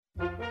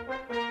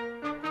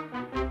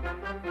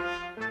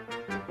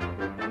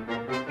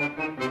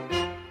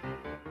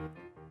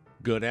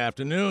Good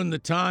afternoon. The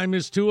time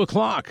is 2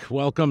 o'clock.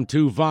 Welcome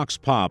to Vox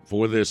Pop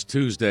for this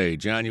Tuesday,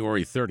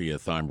 January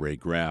 30th. I'm Ray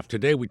Graf.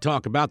 Today we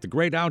talk about the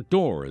great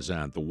outdoors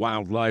and the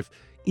wildlife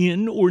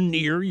in or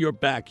near your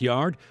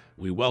backyard.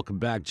 We welcome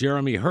back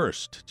Jeremy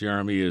Hurst.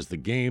 Jeremy is the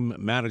Game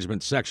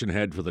Management Section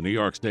Head for the New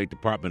York State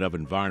Department of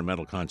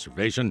Environmental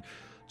Conservation.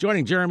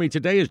 Joining Jeremy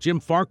today is Jim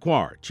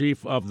Farquhar,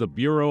 Chief of the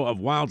Bureau of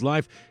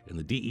Wildlife in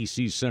the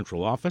DEC's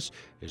central office.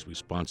 His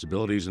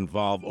responsibilities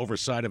involve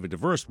oversight of a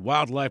diverse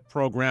wildlife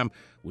program,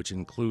 which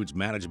includes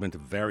management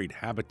of varied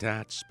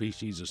habitats,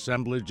 species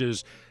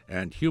assemblages,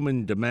 and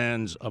human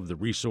demands of the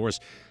resource.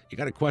 You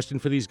got a question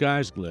for these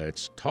guys?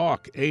 Let's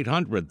talk.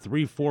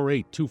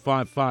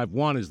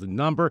 800-348-2551 is the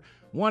number.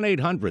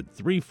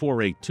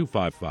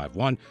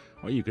 1-800-348-2551.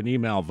 Or you can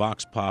email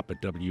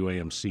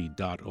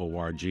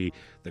voxpop@wamc.org.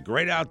 The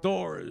great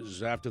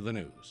outdoors after the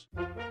news.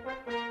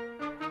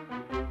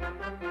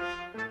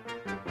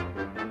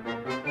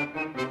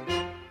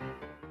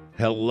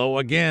 Hello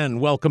again.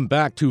 Welcome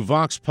back to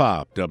Vox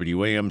Pop,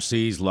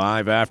 WAMC's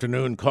live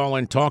afternoon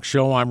call-in talk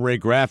show. I'm Ray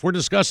Graf. We're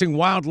discussing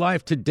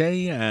wildlife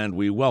today, and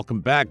we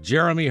welcome back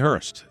Jeremy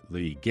Hurst,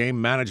 the Game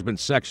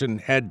Management Section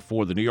Head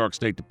for the New York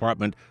State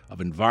Department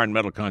of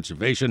Environmental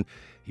Conservation.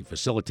 He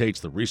facilitates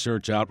the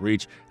research,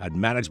 outreach, and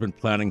management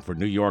planning for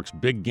New York's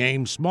big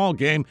game, small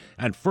game,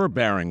 and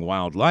fur-bearing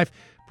wildlife.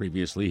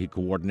 Previously, he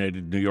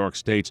coordinated New York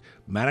State's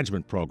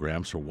management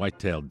programs for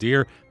white-tailed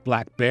deer,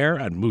 black bear,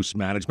 and moose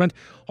management.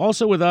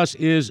 Also with us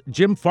is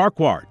Jim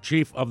Farquhar,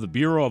 Chief of the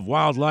Bureau of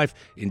Wildlife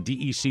in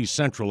DEC's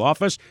central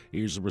office.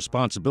 His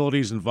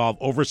responsibilities involve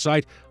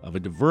oversight of a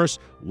diverse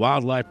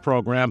wildlife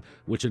program,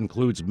 which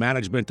includes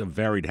management of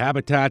varied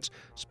habitats,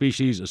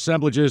 species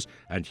assemblages,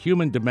 and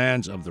human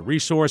demands of the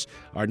resource.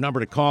 Our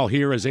number to call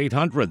here is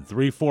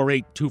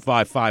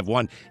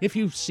 800-348-2551. If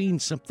you've seen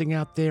something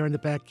out there in the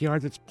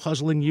backyard that's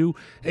puzzling you,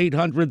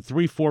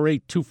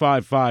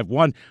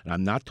 800-348-2551. And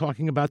I'm not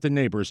talking about the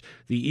neighbors.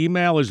 The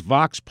email is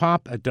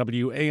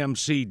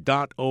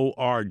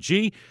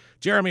voxpop@wamc.org.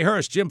 Jeremy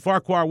Hurst, Jim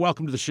Farquhar,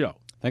 welcome to the show.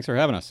 Thanks for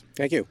having us.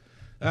 Thank you.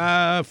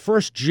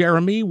 First,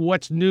 Jeremy,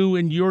 what's new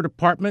in your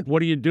department?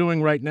 What are you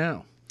doing right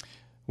now?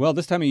 Well,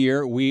 this time of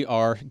year, we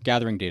are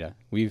gathering data.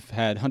 We've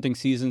had hunting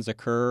seasons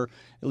occur,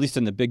 at least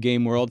in the big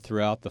game world,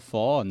 throughout the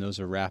fall, and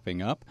those are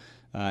wrapping up.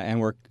 And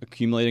we're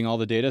accumulating all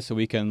the data so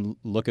we can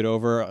look it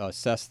over,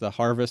 assess the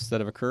harvests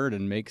that have occurred,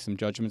 and make some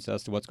judgments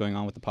as to what's going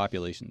on with the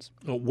populations.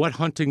 What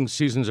hunting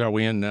seasons are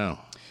we in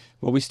now?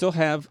 Well, we still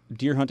have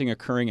deer hunting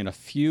occurring in a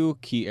few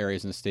key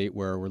areas in the state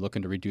where we're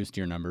looking to reduce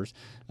deer numbers.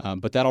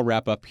 But that'll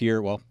wrap up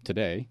here,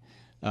 today.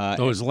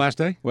 Is the last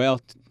day? Well,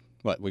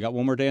 we got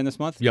one more day in this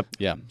month? Yep.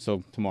 Yeah,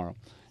 so tomorrow.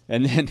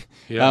 And then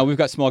we've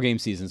got small game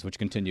seasons, which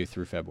continue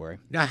through February.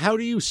 Now, how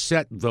do you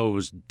set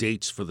those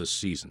dates for the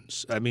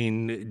seasons? I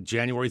mean,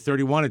 January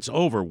 31, it's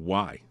over.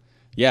 Why?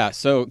 Yeah,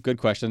 so good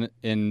question.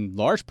 In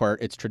large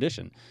part, it's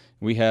tradition.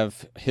 We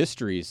have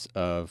histories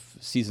of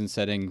season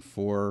setting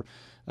for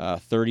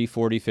 30,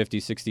 40, 50,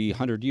 60,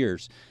 100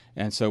 years.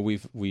 And so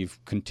we've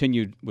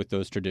continued with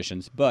those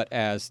traditions. But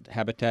as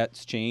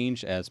habitats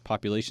change, as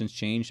populations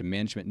change, and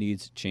management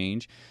needs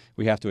change,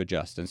 we have to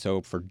adjust. And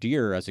so for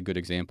deer, as a good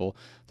example,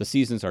 the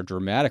seasons are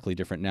dramatically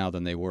different now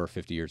than they were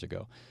 50 years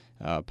ago.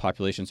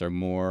 Populations are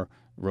more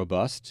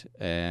robust,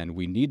 and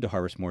we need to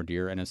harvest more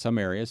deer. And in some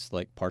areas,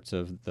 like parts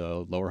of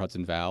the lower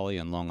Hudson Valley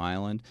and Long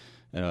Island,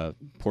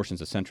 portions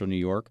of central New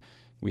York,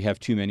 we have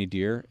too many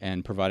deer,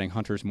 and providing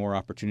hunters more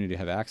opportunity to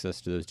have access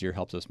to those deer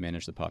helps us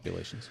manage the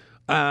populations.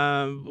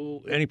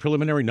 Any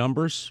preliminary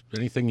numbers?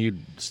 Anything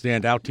you'd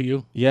stand out to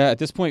you? Yeah, at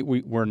this point,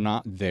 we're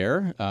not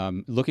there.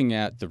 Looking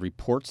at the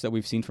reports that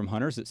we've seen from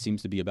hunters, it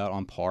seems to be about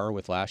on par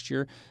with last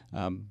year,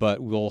 but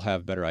we'll have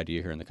a better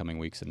idea here in the coming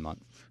weeks and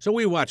months. So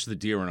we watch the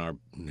deer in our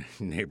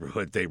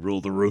neighborhood. They rule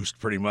the roost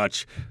pretty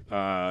much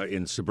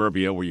in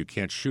suburbia where you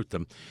can't shoot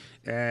them.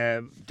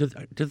 Do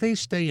they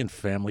stay in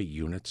family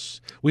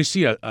units? We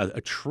see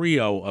a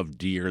trio of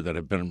deer that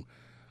have been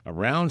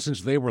around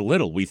since they were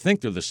little. We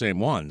think they're the same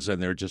ones, and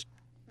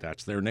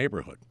that's their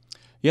neighborhood.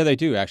 Yeah, they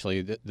do,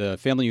 actually. The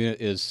family unit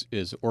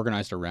is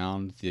organized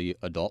around the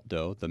adult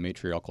doe, the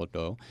matriarchal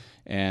doe,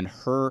 and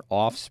her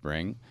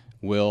offspring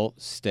will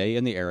stay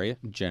in the area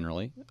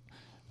generally.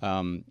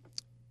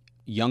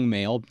 Young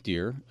male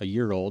deer, a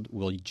year old,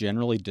 will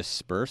generally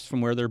disperse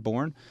from where they're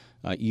born,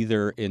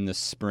 either in the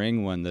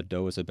spring when the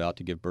doe is about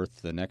to give birth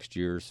to the next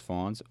year's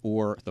fawns,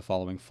 or the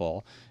following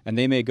fall. And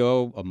they may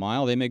go a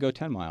mile, they may go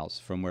 10 miles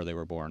from where they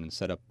were born and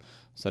set up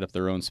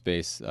their own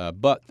space.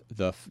 But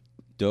the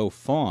doe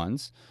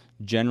fawns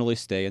generally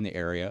stay in the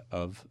area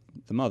of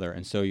the mother.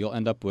 And so you'll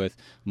end up with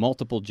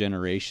multiple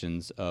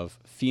generations of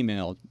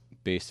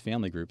female-based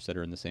family groups that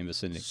are in the same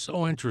vicinity.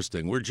 So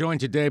interesting. We're joined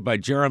today by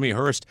Jeremy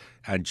Hurst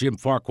and Jim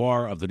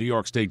Farquhar of the New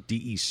York State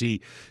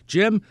DEC.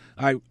 Jim,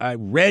 I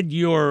read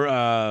your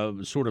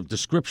sort of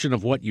description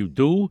of what you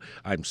do.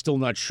 I'm still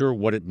not sure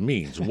what it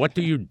means. What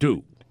do you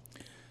do?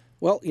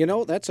 Well,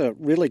 that's a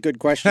really good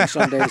question.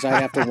 Some days I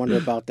have to wonder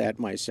about that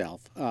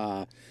myself.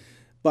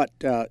 But,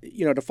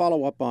 to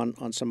follow up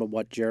on some of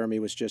what Jeremy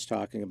was just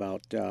talking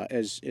about,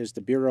 as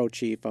the Bureau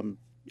Chief,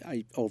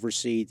 I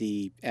oversee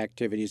the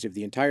activities of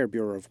the entire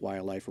Bureau of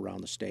Wildlife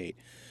around the state.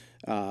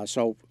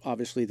 So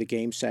obviously the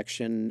game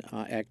section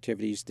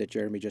activities that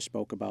Jeremy just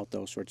spoke about,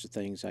 those sorts of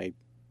things, I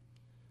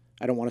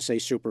don't want to say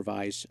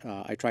supervise.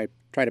 I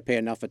try to pay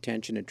enough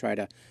attention and try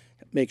to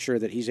make sure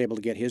that he's able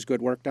to get his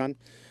good work done.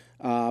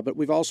 But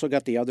we've also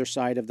got the other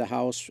side of the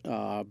house,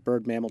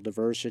 bird mammal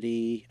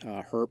diversity,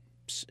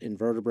 herps,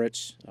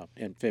 invertebrates,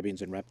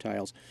 amphibians and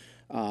reptiles,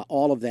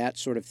 all of that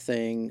sort of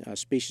thing,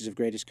 species of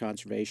greatest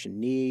conservation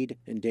need,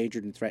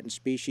 endangered and threatened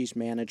species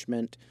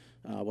management,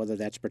 whether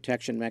that's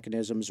protection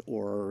mechanisms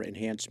or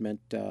enhancement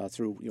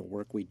through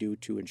work we do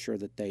to ensure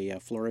that they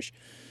flourish.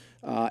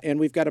 And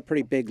we've got a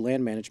pretty big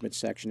land management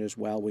section as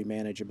well. We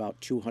manage about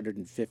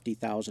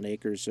 250,000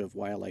 acres of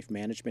wildlife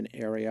management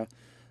area,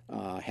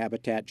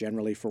 habitat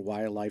generally for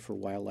wildlife or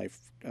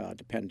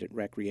wildlife-dependent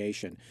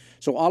recreation.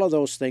 So all of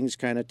those things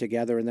kind of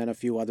together, and then a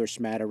few other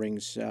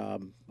smatterings.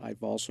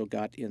 I've also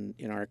got in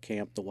our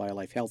camp the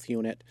Wildlife Health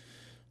Unit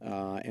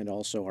and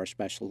also our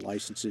Special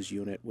Licenses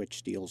Unit,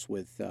 which deals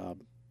with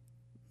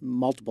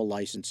multiple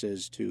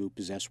licenses to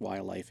possess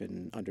wildlife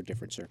under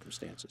different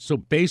circumstances. So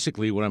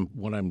basically, what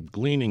I'm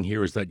gleaning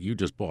here is that you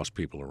just boss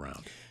people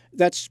around.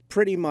 That's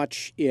pretty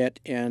much it.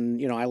 And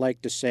I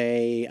like to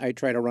say I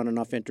try to run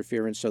enough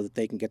interference so that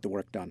they can get the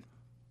work done.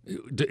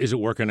 Is it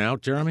working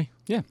out, Jeremy?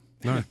 Yeah.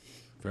 All right.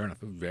 Fair enough.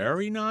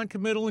 Very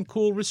non-committal and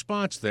cool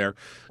response there.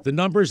 The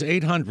number's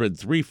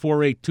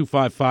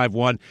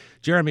 800-348-2551.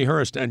 Jeremy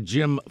Hurst and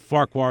Jim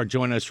Farquhar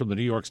join us from the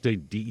New York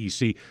State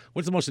DEC.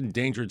 What's the most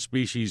endangered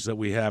species that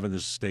we have in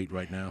this state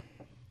right now?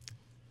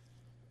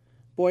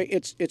 Boy,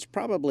 it's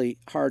probably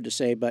hard to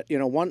say, but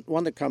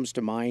one that comes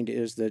to mind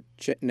is the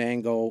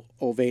Chittenango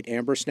ovate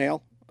amber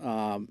snail,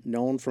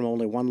 known from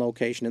only one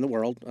location in the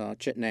world,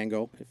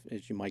 Chittenango,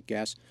 as you might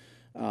guess.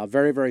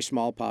 Very, very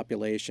small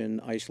population,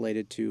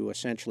 isolated to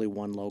essentially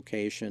one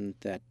location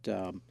that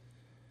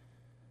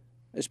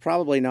is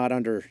probably not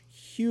under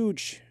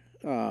huge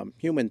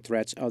human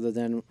threats other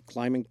than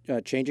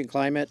changing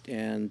climate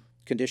and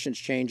conditions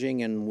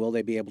changing, and will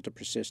they be able to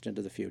persist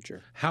into the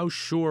future? How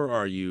sure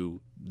are you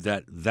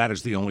that that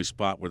is the only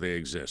spot where they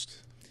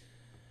exist?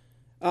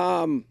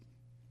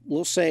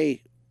 We'll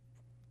say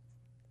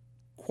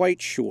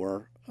quite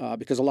sure.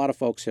 Because a lot of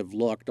folks have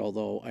looked,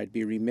 although I'd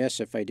be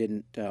remiss if I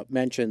didn't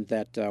mention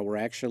that we're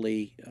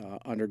actually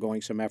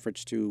undergoing some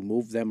efforts to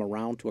move them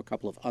around to a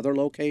couple of other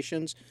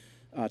locations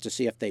to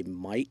see if they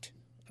might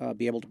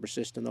be able to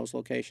persist in those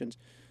locations.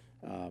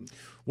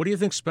 What do you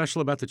think's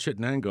special about the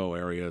Chittenango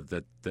area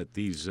that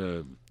these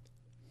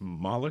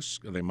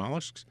mollusks, are they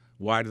mollusks?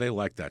 Why do they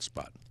like that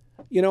spot?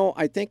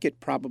 I think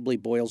it probably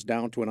boils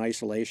down to an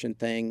isolation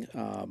thing.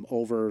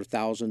 Over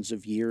thousands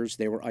of years,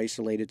 they were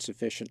isolated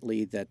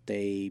sufficiently that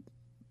they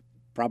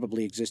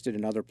probably existed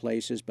in other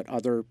places, but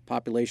other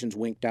populations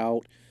winked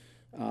out.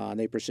 And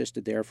they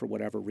persisted there for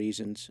whatever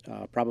reasons,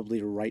 probably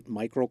the right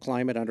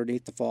microclimate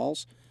underneath the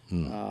falls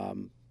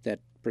that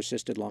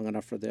persisted long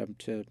enough for them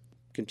to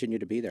continue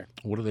to be there.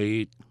 What do they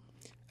eat?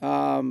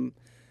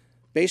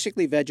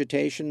 Basically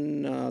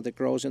vegetation that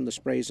grows in the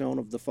spray zone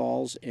of the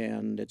falls,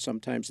 and at some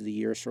times of the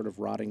year sort of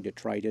rotting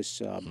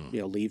detritus,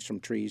 leaves from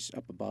trees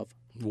up above.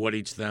 What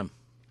eats them?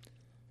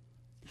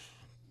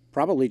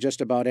 Probably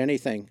just about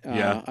anything.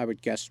 Yeah. I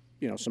would guess,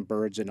 some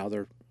birds and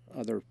other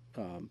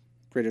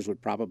critters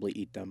would probably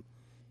eat them.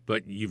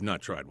 But you've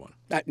not tried one?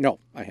 No,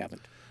 I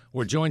haven't.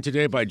 We're joined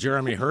today by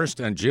Jeremy Hurst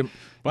and Jim.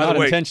 Not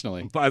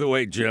intentionally. By the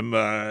way, Jim,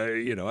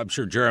 I'm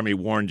sure Jeremy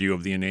warned you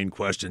of the inane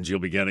questions you'll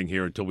be getting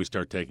here until we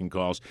start taking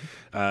calls.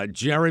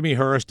 Jeremy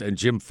Hurst and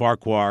Jim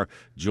Farquhar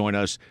join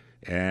us,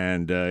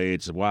 and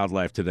it's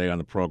Wildlife Today on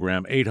the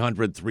program.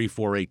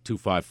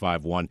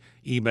 800-348-2551.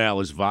 Email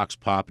is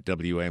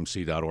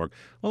voxpop@wamc.org.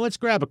 Well, let's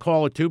grab a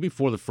call or two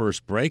before the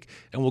first break,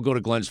 and we'll go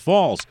to Glens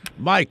Falls.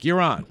 Mike,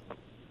 you're on.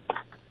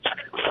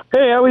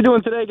 Hey, how we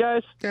doing today,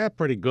 guys? Yeah,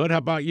 pretty good. How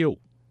about you?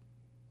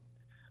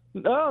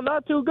 No,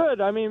 not too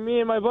good. I mean, me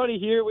and my buddy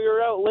here, we were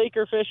out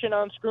laker fishing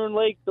on Scroon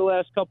Lake the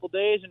last couple of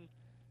days, and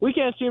we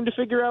can't seem to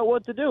figure out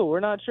what to do. We're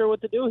not sure what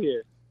to do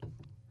here.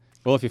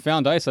 Well, if you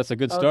found ice, that's a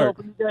good start. I was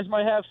hoping you guys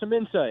might have some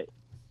insight.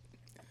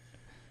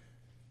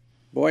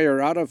 Boy,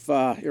 you're out of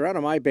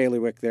my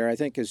bailiwick there. I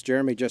think, as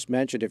Jeremy just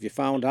mentioned, if you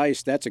found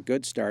ice, that's a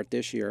good start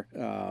this year.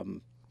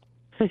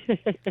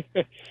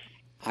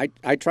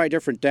 I try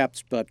different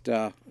depths, but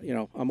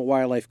I'm a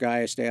wildlife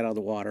guy. I stay out of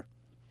the water.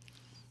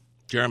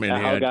 Jeremy,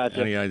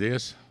 any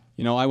ideas?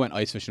 I went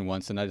ice fishing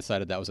once, and I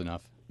decided that was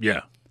enough.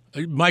 Yeah.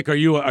 Mike, are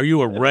you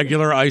a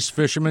regular ice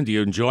fisherman? Do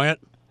you enjoy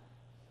it?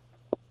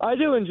 I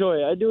do enjoy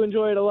it. I do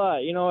enjoy it a lot.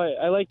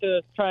 I like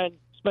to try and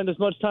spend as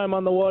much time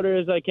on the water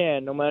as I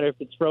can, no matter if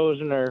it's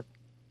frozen or,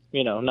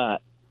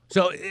 not.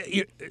 So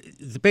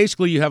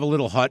basically you have a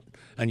little hut,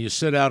 and you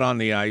sit out on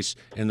the ice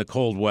in the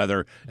cold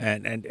weather,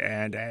 and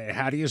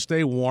how do you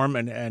stay warm,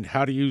 and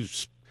how do you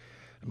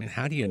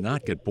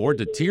not get bored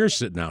to tears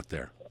sitting out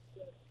there?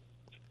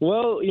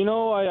 Well,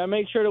 I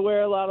make sure to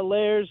wear a lot of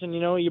layers, and,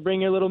 you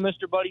bring your little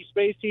Mr. Buddy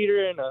space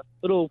heater and a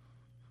little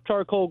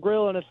charcoal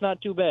grill, and it's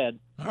not too bad.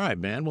 All right,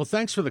 man. Well,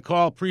 thanks for the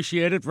call.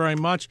 Appreciate it very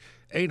much.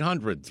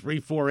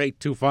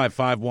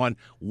 800-348-2551.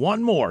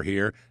 One more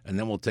here, and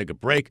then we'll take a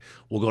break.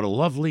 We'll go to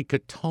lovely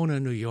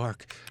Katona, New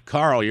York.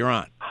 Carl, you're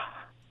on.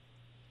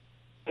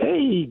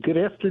 Hey, good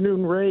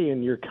afternoon, Ray,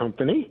 and your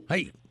company.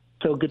 Hey.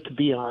 So good to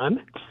be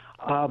on.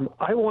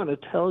 I want to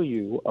tell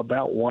you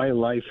about why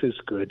life is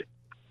good.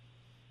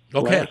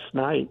 Okay. Last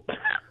night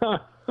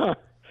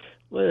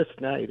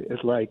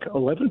at like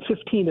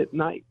 11:15 at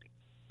night,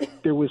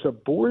 there was a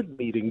board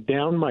meeting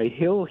down my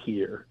hill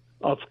here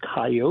of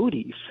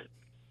coyotes.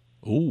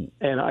 Ooh.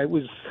 And I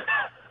was,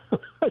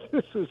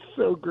 this is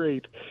so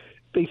great.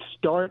 They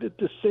started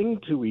to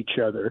sing to each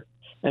other.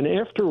 And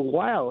after a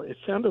while, it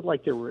sounded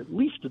like there were at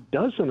least a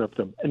dozen of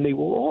them. And they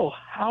were all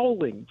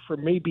howling for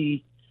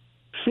maybe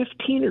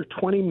 15 or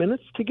 20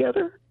 minutes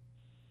together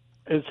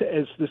as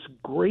this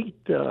great,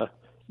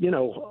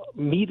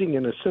 meeting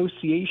and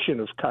association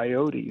of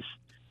coyotes.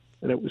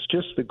 And it was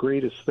just the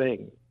greatest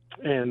thing.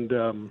 And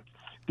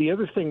the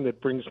other thing that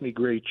brings me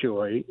great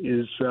joy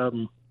is,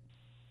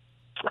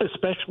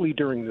 especially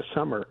during the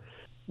summer,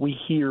 we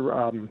hear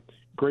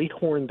great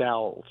horned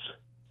owls.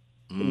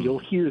 And you'll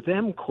hear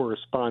them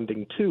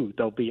corresponding, too.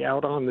 They'll be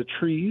out on the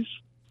trees,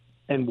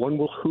 and one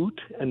will hoot,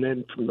 and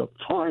then from the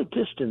far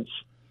distance,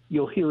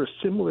 you'll hear a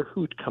similar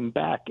hoot come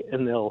back,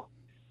 and they'll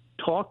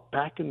talk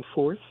back and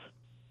forth.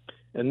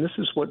 And this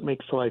is what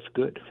makes life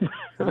good.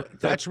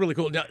 That's really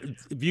cool. Now,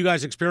 have you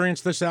guys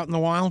experienced this out in the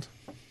wild?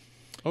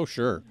 Oh,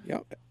 sure. Yeah.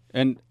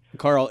 And,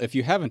 Carl, if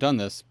you haven't done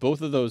this,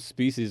 both of those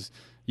species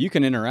you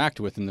can interact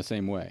with in the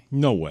same way.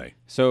 No way.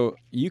 So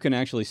you can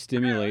actually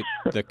stimulate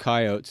the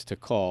coyotes to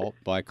call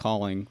by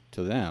calling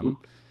to them.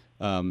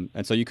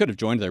 And so you could have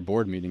joined their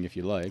board meeting if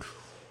you like.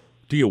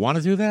 Do you want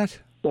to do that?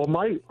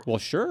 Well,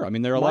 sure. I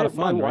mean, they're a lot of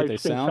fun, right?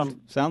 They wife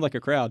sound like a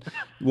crowd.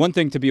 One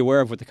thing to be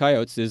aware of with the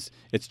coyotes is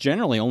it's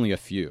generally only a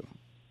few.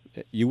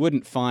 You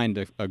wouldn't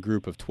find a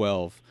group of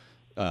 12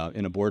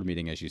 in a board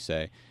meeting, as you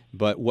say.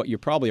 But what you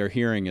probably are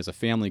hearing is a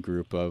family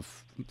group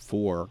of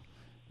 4,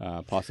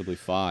 possibly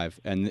 5.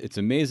 And it's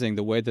amazing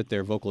the way that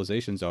their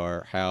vocalizations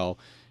are, how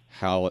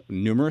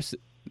numerous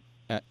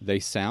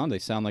they sound. They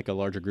sound like a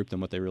larger group than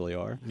what they really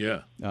are.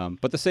 Yeah.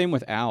 But the same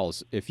with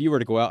owls. If you were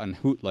to go out and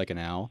hoot like an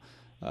owl,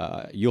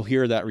 you'll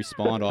hear that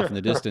respond off in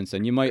the distance.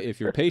 And you might, if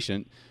you're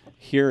patient,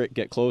 hear it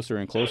get closer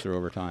and closer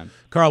over time.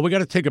 Carl, we got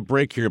to take a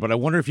break here, but I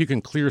wonder if you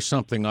can clear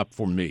something up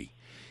for me.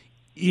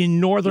 In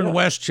northern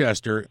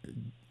Westchester,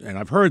 and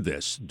I've heard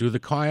this, do the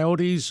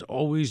coyotes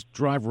always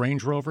drive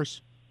Range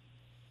Rovers?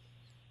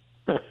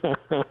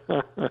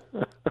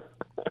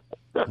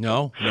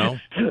 No?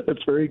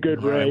 That's very good,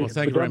 All right, Ray. well,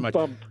 thank you very much.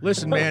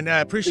 Listen, man, I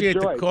appreciate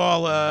the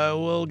call.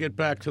 We'll get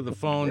back to the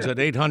phones at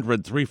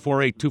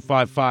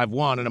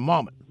 800-348-2551 in a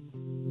moment.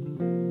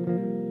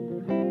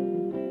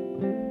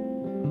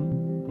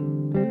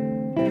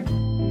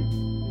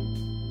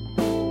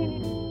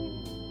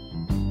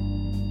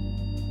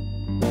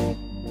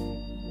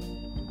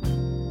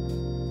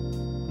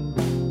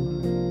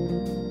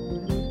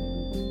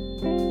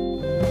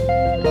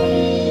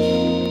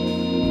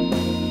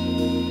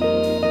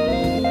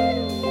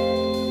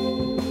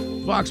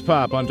 Vox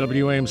Pop on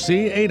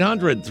WAMC,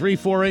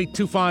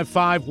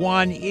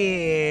 800-348-2551.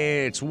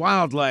 It's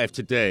Wildlife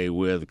Today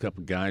with a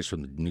couple guys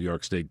from the New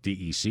York State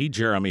DEC,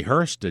 Jeremy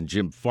Hurst and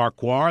Jim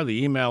Farquhar.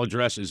 The email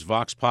address is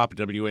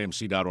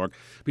voxpop@wamc.org.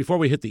 Before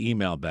we hit the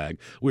email bag,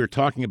 we were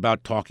talking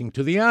about talking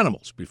to the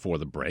animals before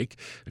the break.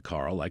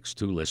 Carl likes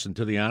to listen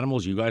to the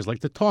animals. You guys like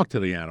to talk to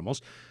the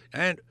animals.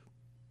 And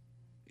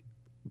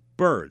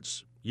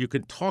birds. You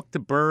can talk to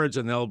birds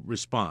and they'll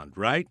respond,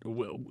 right?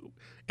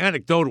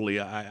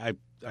 Anecdotally,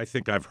 I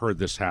think I've heard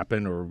this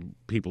happen, or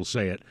people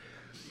say it.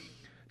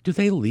 Do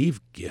they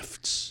leave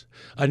gifts?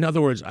 In other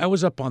words, I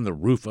was up on the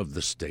roof of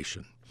the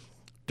station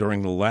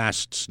during the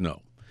last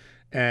snow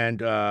and,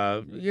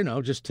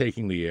 just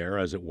taking the air,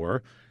 as it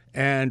were,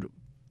 and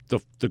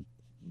the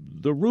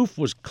roof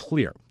was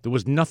clear. There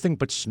was nothing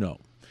but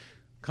snow.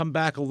 Come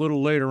back a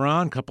little later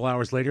on, a couple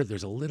hours later,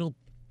 there's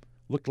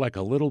looked like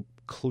a little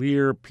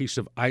clear piece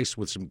of ice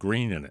with some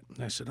green in it.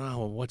 And I said, oh,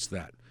 well, what's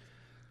that?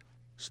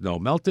 Snow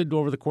melted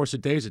over the course of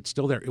days. It's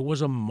still there. It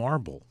was a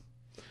marble.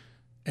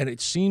 And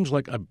it seems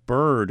like a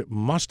bird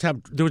must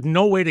have... There was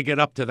no way to get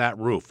up to that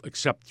roof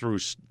except through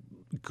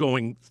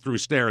going through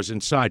stairs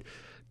inside.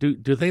 Do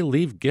they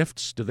leave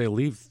gifts? Do they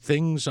leave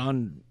things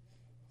on...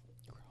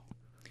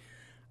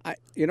 I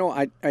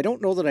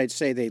don't know that I'd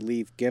say they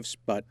leave gifts,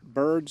 but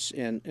birds,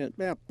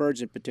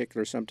 birds in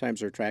particular,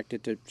 sometimes are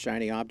attracted to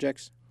shiny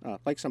objects,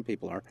 like some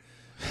people are.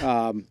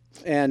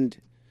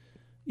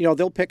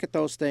 They'll pick at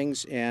those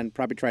things and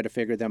probably try to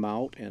figure them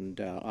out.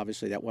 And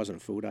obviously that wasn't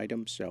a food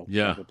item, so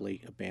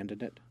probably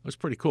abandoned it. It was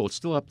pretty cool. It's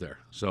still up there.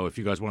 So if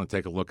you guys want to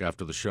take a look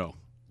after the show.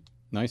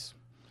 Nice.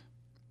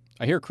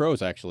 I hear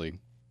crows actually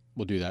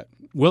will do that.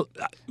 Well,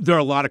 there are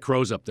a lot of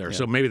crows up there,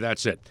 so maybe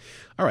that's it.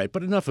 All right,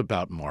 but enough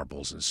about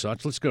marbles and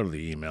such. Let's go to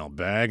the email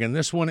bag. And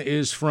this one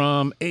is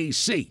from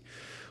AC.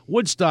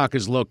 Woodstock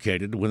is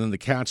located within the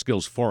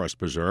Catskills Forest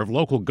Preserve.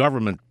 Local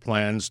government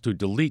plans to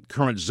delete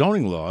current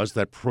zoning laws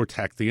that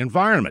protect the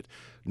environment.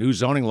 New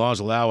zoning laws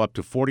allow up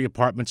to 40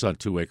 apartments on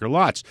 2-acre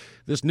lots.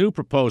 This new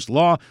proposed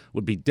law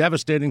would be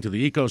devastating to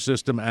the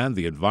ecosystem and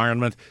the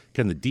environment.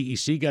 Can the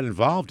DEC get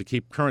involved to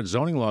keep current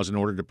zoning laws in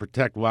order to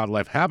protect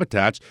wildlife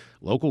habitats?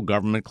 Local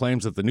government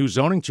claims that the new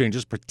zoning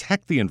changes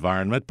protect the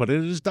environment, but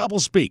it is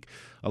doublespeak.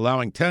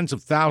 Allowing tens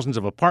of thousands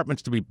of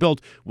apartments to be built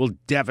will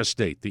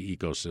devastate the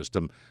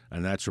ecosystem,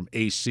 and that's from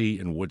AC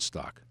in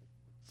Woodstock.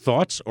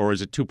 Thoughts, or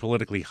is it too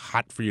politically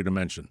hot for you to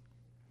mention?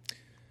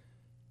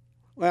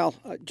 Well,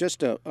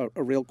 just a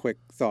real quick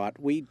thought.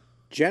 We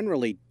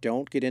generally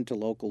don't get into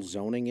local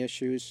zoning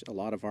issues. A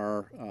lot of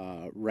our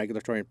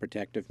regulatory and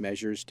protective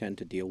measures tend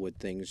to deal with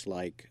things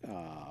like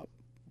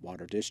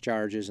water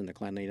discharges and the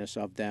cleanliness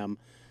of them,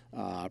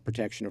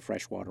 protection of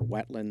freshwater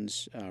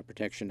wetlands,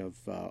 protection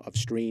of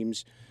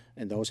streams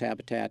and those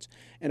habitats.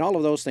 And all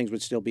of those things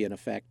would still be in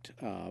effect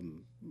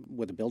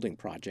with a building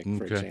project,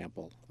 for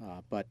example.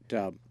 But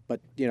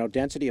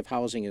density of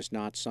housing is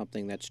not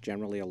something that's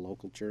generally a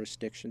local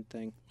jurisdiction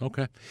thing.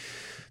 Okay.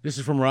 This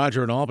is from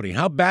Roger in Albany.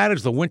 How bad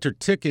is the winter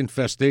tick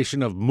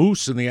infestation of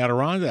moose in the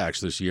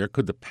Adirondacks this year?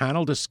 Could the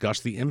panel discuss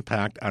the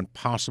impact on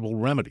possible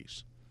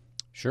remedies?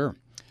 Sure.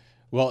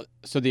 Well,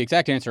 so the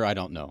exact answer, I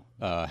don't know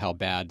how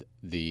bad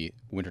the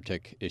winter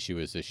tick issue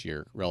is this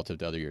year relative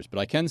to other years. But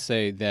I can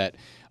say that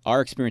our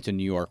experience in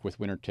New York with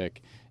winter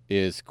tick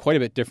is quite a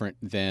bit different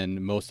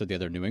than most of the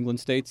other New England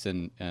states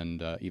and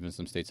even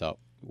some states out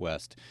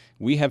west.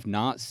 We have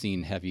not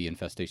seen heavy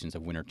infestations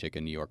of winter tick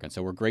in New York, and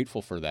so we're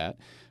grateful for that.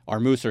 Our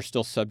moose are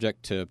still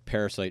subject to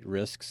parasite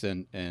risks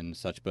and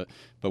such, but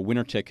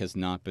winter tick has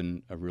not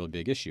been a real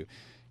big issue.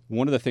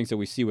 One of the things that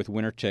we see with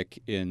winter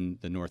tick in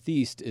the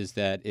Northeast is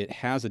that it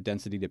has a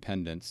density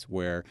dependence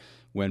where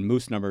when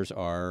moose numbers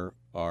are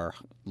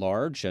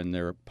large and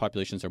their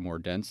populations are more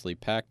densely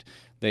packed,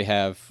 they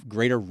have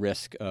greater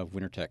risk of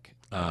winter tick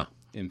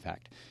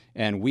impact.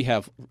 And we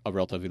have a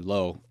relatively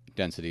low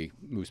density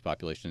moose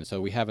population, so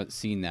we haven't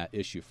seen that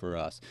issue for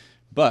us.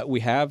 But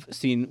we have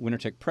seen winter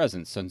tick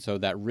presence, and so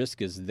that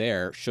risk is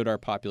there. Should our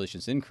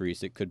populations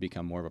increase, it could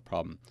become more of a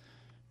problem.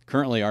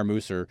 Currently, our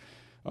moose are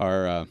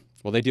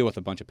well, they deal with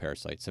a bunch of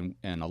parasites, and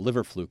a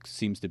liver fluke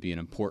seems to be an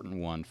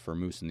important one for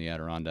moose in the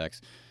Adirondacks.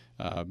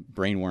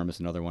 Brainworm is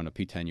another one, a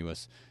P.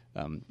 tenuis.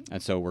 And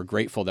so we're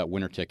grateful that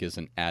winter tick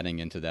isn't adding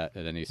into that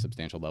at any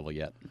substantial level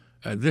yet.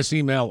 This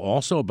email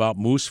also about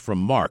moose from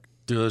Mark.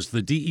 Does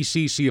the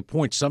DEC see a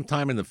point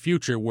sometime in the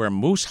future where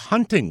moose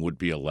hunting would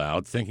be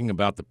allowed, thinking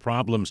about the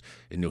problems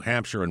in New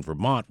Hampshire and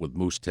Vermont with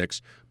moose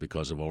ticks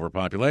because of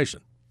overpopulation?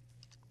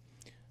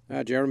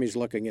 Jeremy's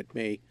looking at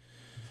me.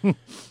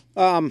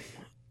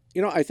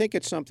 I think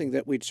it's something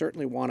that we'd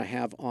certainly want to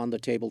have on the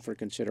table for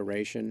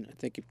consideration. I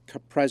think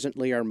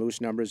presently our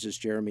moose numbers, as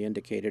Jeremy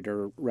indicated,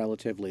 are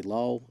relatively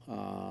low.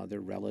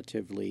 They're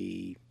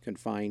relatively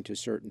confined to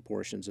certain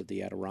portions of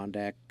the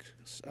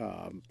Adirondacks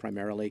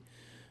primarily.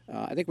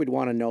 I think we'd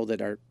want to know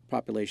that our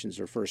populations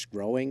are first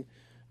growing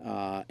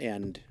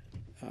and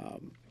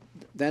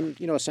then,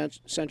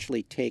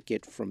 essentially take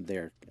it from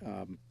there.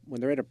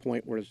 When they're at a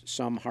point where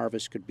some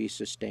harvest could be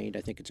sustained,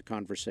 I think it's a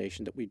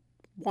conversation that we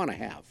want to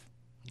have.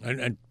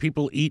 And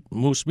people eat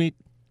moose meat?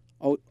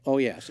 Oh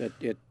yes,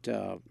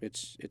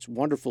 it's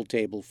wonderful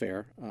table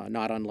fare,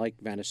 not unlike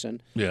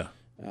venison. Yeah.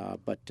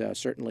 But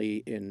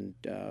certainly in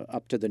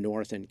up to the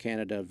north in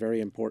Canada, very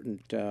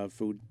important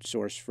food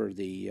source for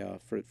the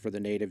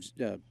natives,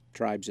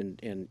 tribes, and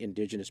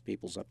indigenous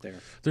peoples up there.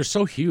 They're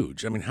so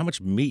huge. I mean, how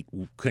much meat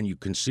can you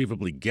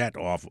conceivably get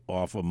off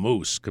a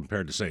moose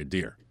compared to, say, a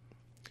deer?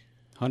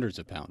 Hundreds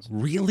of pounds.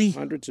 Really?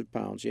 Hundreds of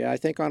pounds. Yeah, I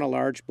think on a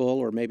large bull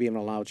or maybe even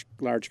a large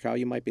cow,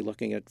 you might be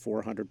looking at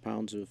 400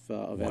 pounds of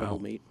edible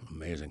meat.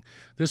 Amazing.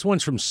 This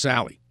one's from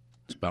Sally.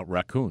 It's about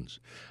raccoons.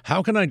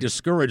 How can I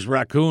discourage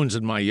raccoons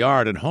in my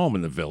yard and home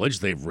in the village?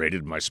 They've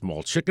raided my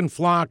small chicken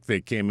flock.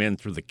 They came in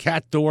through the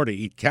cat door to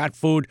eat cat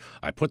food.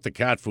 I put the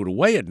cat food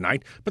away at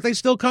night, but they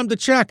still come to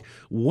check.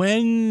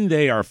 When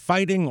they are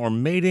fighting or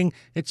mating,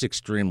 it's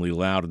extremely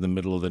loud in the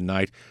middle of the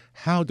night.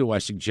 How do I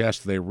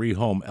suggest they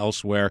rehome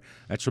elsewhere?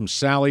 That's from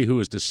Sally, who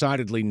is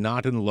decidedly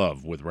not in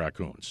love with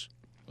raccoons.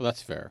 Well,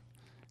 that's fair.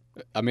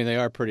 I mean, they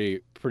are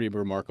pretty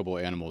remarkable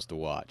animals to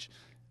watch,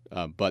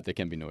 but they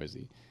can be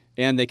noisy.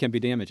 And they can be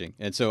damaging.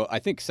 And so I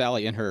think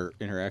Sally, in her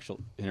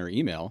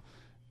email,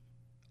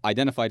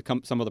 identified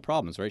some of the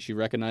problems. Right, she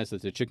recognized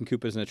that the chicken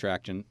coop is an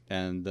attraction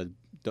and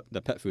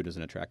the pet food is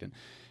an attractant.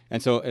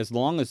 And so as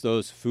long as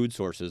those food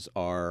sources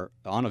are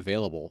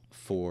unavailable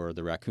for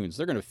the raccoons,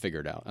 they're going to figure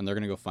it out and they're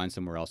going to go find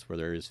somewhere else where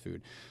there is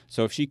food.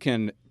 So if she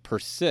can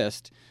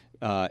persist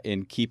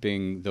in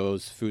keeping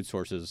those food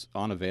sources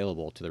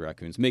unavailable to the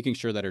raccoons, making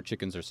sure that her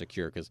chickens are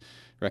secure, because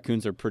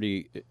raccoons are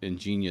pretty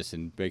ingenious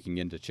in breaking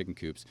into chicken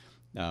coops.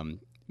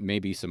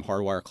 Maybe some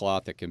hardwire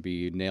cloth that can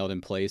be nailed in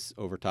place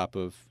over top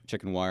of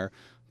chicken wire,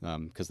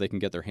 because they can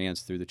get their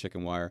hands through the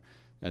chicken wire,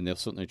 and they'll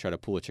certainly try to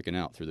pull a chicken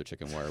out through the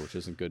chicken wire, which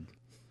isn't good.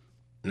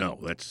 No,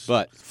 that's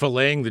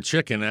filleting the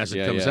chicken as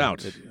it comes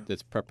out.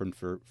 It's prepping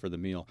for the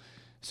meal.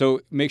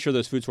 So make sure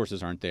those food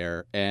sources aren't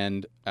there,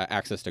 and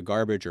access to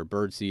garbage or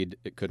bird seed,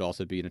 it could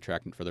also be an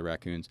attractant for the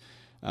raccoons.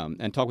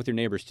 And talk with your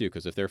neighbors too,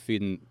 because if they're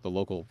feeding the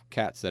local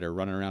cats that are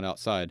running around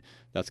outside,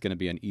 that's going to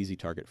be an easy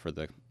target for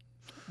the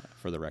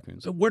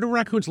raccoons. Where do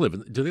raccoons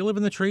live? Do they live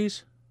in the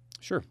trees?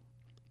 Sure.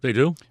 They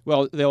do?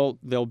 Well,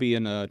 they'll be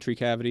in a tree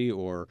cavity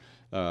or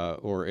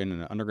in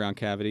an underground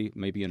cavity,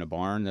 maybe in a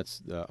barn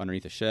that's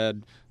underneath a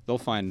shed. They'll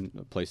find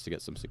a place to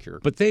get some secure.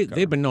 But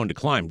they've been known to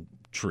climb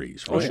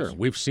trees. Oh, right? sure.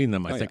 We've seen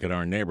them, I think, in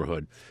our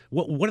neighborhood.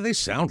 What do they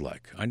sound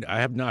like? I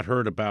have not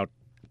heard about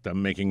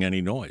them making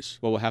any noise.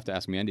 Well, we'll have to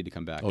ask Mandy to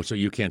come back. Oh, so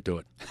you can't do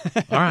it.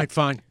 All right,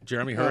 fine.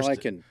 Jeremy Hurst. Well, I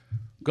can.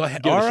 Go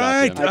ahead. Give it a All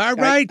shot,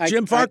 right, Jim.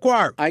 Jim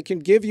Farquhar. I can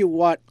give you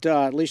what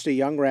at least a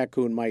young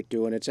raccoon might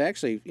do, and it's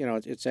actually,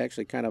 it's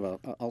actually kind of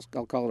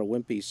I'll call it a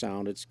wimpy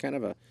sound. It's kind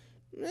of a.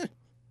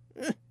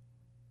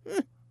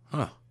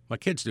 Huh. My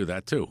kids do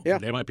that too. Yeah.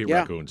 They might be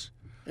Yeah. raccoons.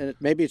 And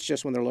maybe it's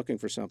just when they're looking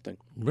for something.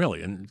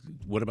 Really? And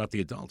what about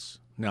the adults?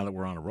 Now that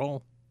we're on a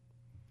roll.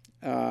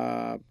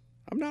 I'm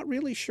not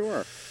really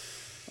sure.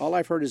 All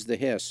I've heard is the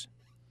hiss.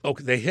 Oh,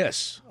 they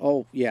hiss.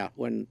 Oh yeah,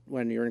 when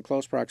you're in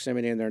close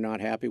proximity and they're not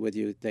happy with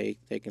you, they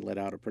can let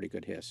out a pretty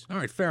good hiss. All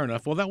right, fair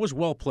enough. Well, that was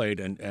well played,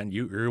 and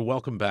you're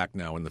welcome back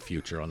now in the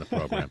future on the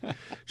program.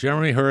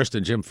 Jeremy Hurst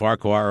and Jim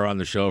Farquhar are on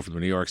the show from the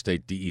New York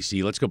State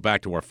DEC. Let's go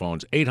back to our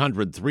phones,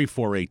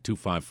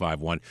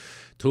 800-348-2551.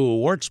 To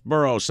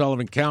Wardsboro,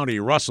 Sullivan County.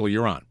 Russell,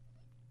 you're on.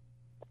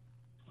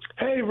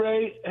 Hey,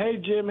 Ray. Hey,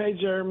 Jim. Hey,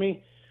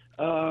 Jeremy.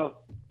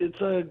 It's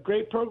a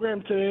great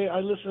program today. I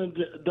listen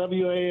to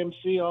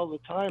WAMC all the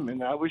time,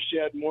 and I wish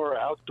you had more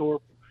outdoor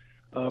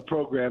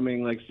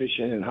programming like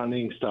fishing and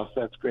hunting stuff.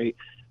 That's great.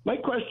 My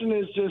question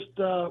is just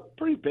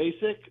pretty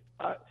basic.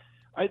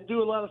 I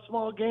do a lot of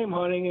small game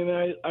hunting, and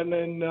it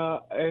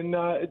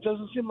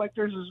doesn't seem like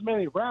there's as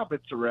many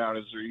rabbits around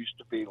as there used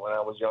to be when I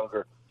was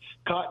younger.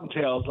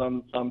 Cottontails,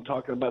 I'm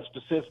talking about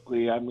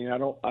specifically. I mean,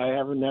 I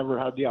haven't never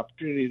had the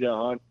opportunity to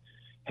hunt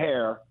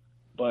hare.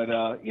 But,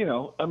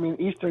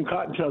 eastern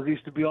cottontails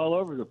used to be all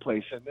over the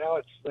place, and now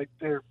it's like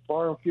they're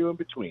far and few in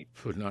between.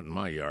 Not in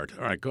my yard.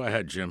 All right, go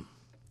ahead, Jim.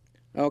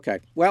 Okay.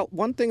 Well,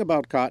 one thing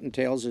about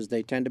cottontails is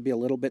they tend to be a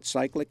little bit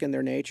cyclic in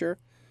their nature.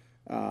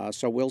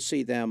 So we'll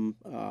see them,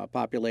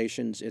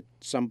 populations at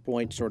some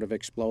point sort of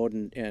explode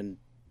and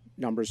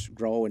numbers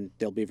grow, and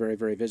they'll be very,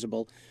 very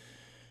visible.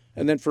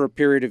 And then for a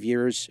period of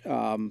years,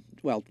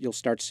 you'll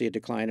start to see a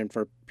decline, and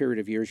for a period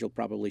of years, you'll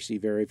probably see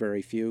very,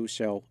 very few.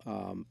 So,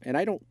 and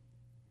I don't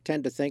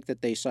tend to think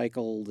that they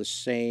cycle the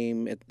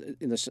same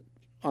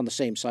on the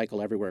same cycle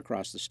everywhere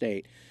across the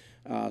state.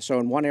 So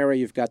in one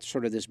area you've got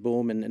sort of this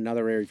boom, and in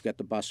another area you've got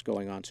the bust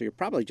going on. So you're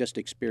probably just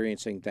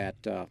experiencing that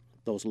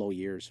those low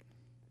years.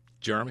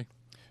 Jeremy?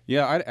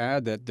 Yeah, I'd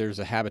add that there's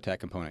a habitat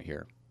component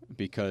here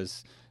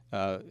because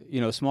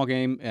small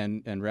game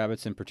and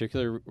rabbits in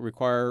particular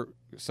require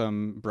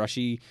some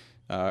brushy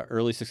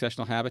early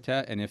successional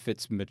habitat, and if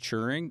it's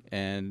maturing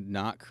and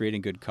not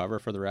creating good cover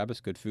for the rabbits,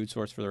 good food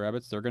source for the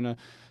rabbits, they're not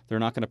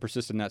going to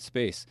persist in that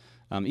space.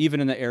 Even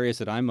in the areas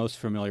that I'm most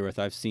familiar with,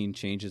 I've seen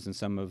changes in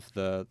some of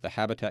the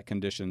habitat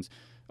conditions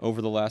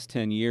over the last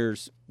 10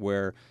 years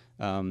where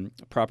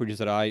properties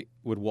that I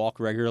would walk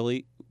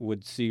regularly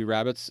would see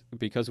rabbits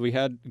because we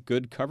had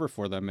good cover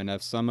for them, and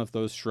if some of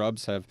those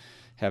shrubs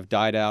have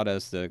died out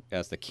as the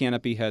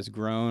canopy has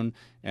grown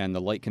and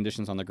the light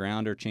conditions on the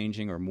ground are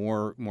changing, or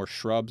more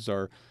shrubs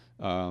are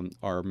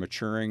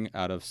maturing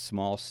out of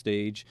small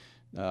stage,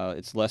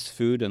 it's less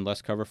food and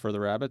less cover for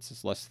the rabbits.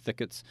 It's less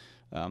thickets,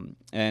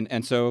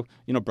 and so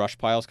brush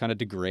piles kind of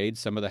degrade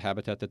some of the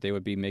habitat that they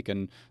would be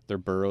making their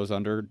burrows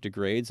under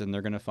degrades, and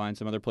they're going to find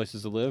some other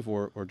places to live,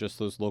 or just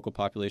those local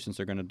populations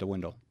are going to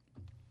dwindle.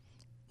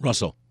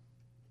 Russell.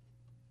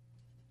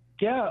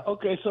 Yeah,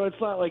 okay, so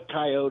it's not like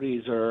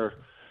coyotes or...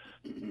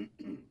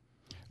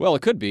 Well,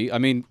 it could be. I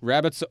mean,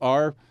 rabbits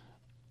are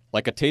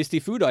like a tasty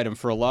food item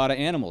for a lot of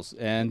animals,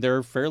 and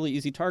they're fairly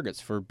easy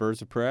targets for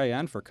birds of prey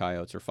and for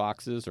coyotes or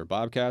foxes or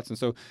bobcats, and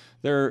so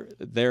they're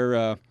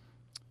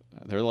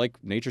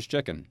like nature's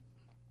chicken.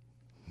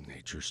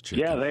 Nature's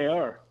chicken. Yeah, they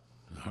are.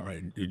 All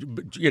right.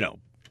 But,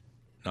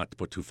 not to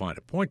put too fine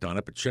a point on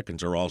it, but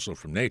chickens are also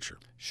from nature.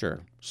 Sure.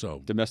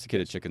 So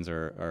domesticated chickens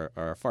are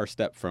a far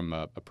step from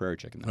a prairie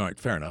chicken. All right,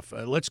 fair enough.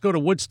 Let's go to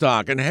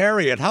Woodstock and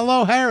Harriet.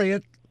 Hello,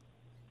 Harriet.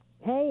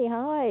 Hey,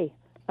 hi.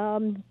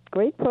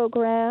 Great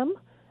program.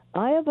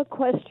 I have a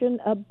question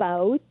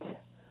about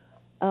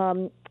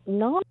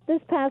not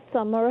this past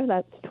summer,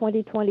 that's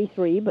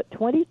 2023, but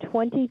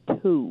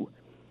 2022.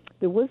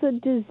 There was a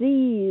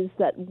disease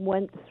that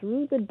went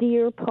through the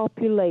deer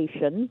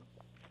population,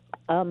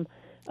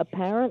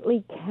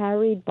 apparently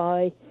carried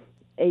by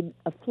a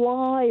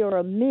fly or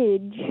a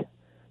midge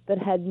that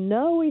had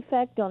no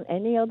effect on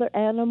any other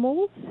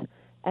animals,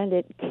 and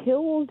it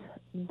killed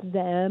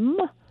them.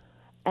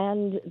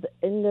 And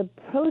in the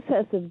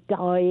process of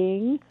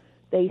dying,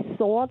 they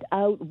sought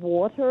out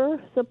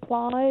water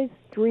supplies,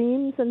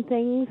 streams and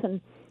things, and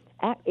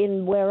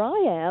in where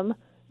I am,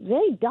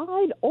 they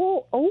died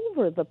all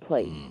over the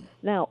place.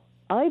 Now,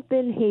 I've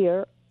been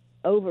here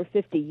over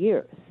 50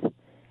 years,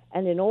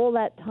 And in all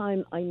that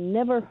time, I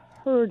never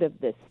heard of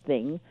this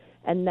thing.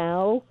 And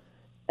now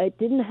it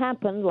didn't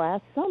happen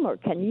last summer.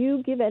 Can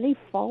you give any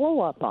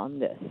follow-up on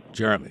this?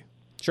 Jeremy.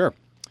 Sure.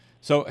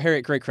 So,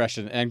 Harriet, great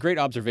question and great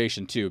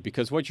observation, too,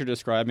 because what you're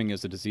describing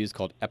is a disease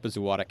called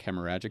epizootic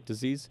hemorrhagic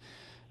disease.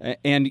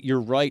 And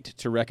you're right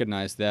to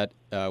recognize that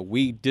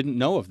we didn't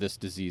know of this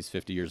disease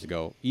 50 years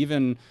ago.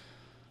 Even,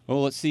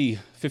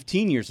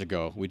 15 years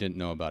ago, we didn't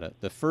know about it.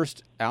 The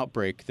first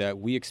outbreak that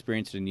we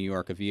experienced in New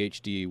York of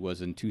EHD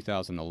was in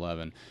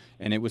 2011,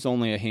 and it was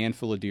only a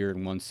handful of deer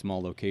in one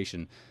small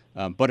location.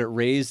 But it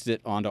raised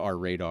it onto our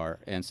radar,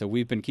 and so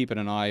we've been keeping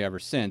an eye ever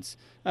since.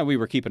 We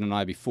were keeping an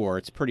eye before.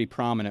 It's pretty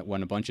prominent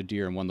when a bunch of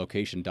deer in one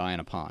location die in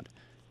a pond,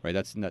 right?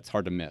 That's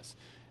hard to miss.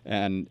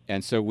 And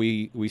so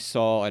we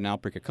saw an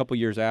outbreak a couple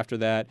years after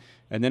that,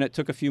 and then it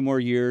took a few more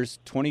years.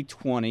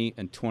 2020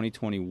 and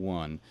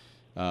 2021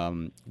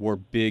 were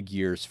big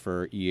years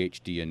for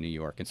EHD in New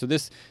York. And so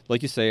this,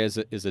 like you say, is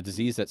a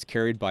disease that's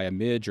carried by a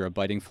midge or a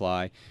biting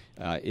fly.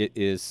 It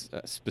is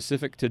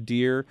specific to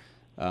deer,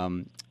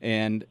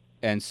 and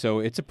so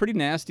it's a pretty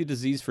nasty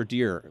disease for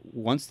deer.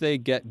 Once they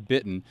get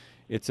bitten,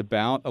 it's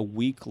about a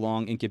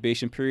week-long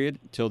incubation period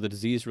till the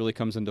disease really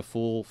comes into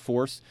full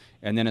force,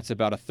 and then it's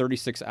about a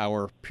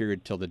 36-hour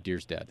period till the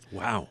deer's dead.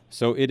 Wow.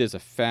 So it is a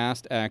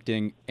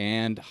fast-acting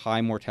and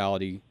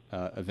high-mortality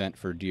event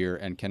for deer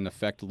and can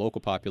affect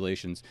local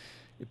populations,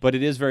 but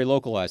it is very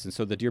localized, and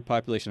so the deer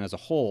population as a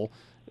whole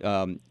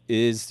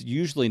is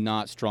usually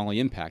not strongly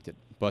impacted.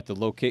 But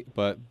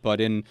but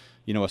in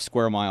a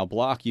square mile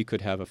block, you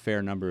could have a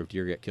fair number of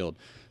deer get killed.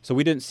 So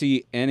we didn't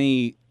see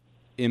any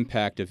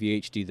impact of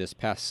EHD this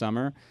past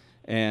summer,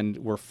 and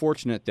we're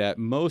fortunate that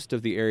most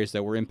of the areas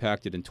that were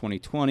impacted in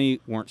 2020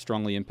 weren't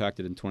strongly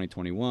impacted in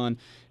 2021,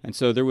 and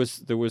so there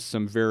was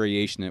some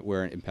variation at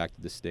where it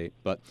impacted the state.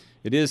 But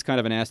it is kind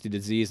of a nasty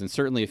disease, and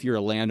certainly if you're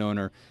a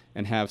landowner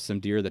and have some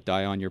deer that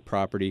die on your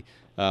property,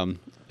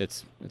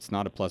 it's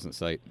not a pleasant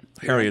sight.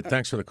 Harriet,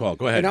 thanks for the call.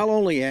 Go ahead. And I'll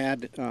only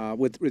add,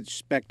 with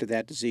respect to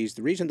that disease,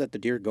 the reason that the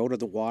deer go to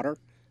the water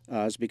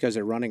is because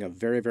they're running a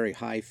very, very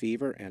high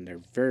fever and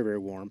they're very, very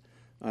warm.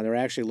 They're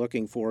actually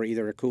looking for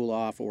either a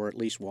cool-off or at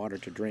least water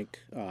to drink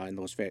in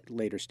those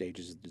later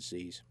stages of the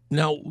disease.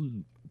 Now,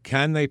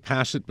 can they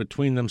pass it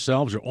between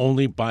themselves or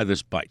only by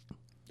this bite?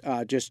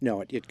 Just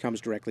no, it comes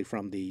directly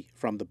from the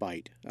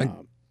bite.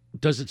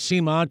 Does it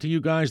seem odd to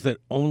you guys that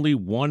only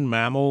one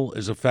mammal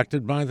is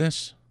affected by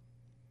this?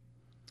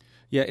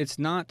 Yeah, it's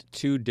not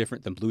too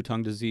different than blue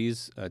tongue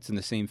disease. It's in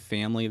the same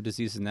family of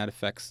diseases, and that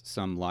affects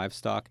some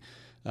livestock.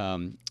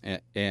 And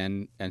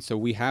so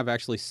we have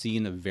actually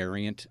seen a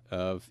variant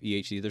of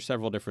EHD. There's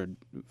several different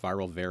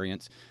viral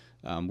variants.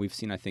 We've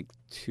seen, I think,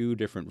 2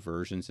 different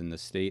versions in the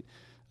state.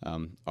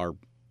 Our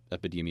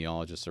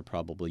epidemiologists are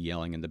probably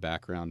yelling in the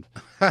background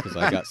because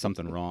I got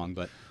something wrong,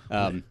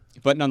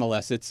 but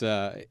nonetheless,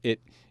 it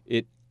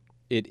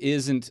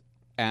isn't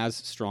as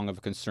strong of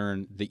a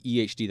concern, the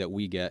EHD that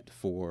we get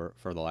for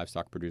the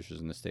livestock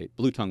producers in the state.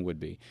 Blue tongue would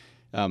be,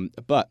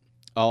 but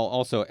I'll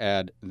also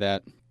add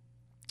that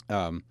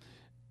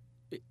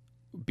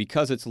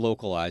because it's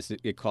localized,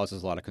 it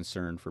causes a lot of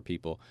concern for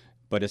people,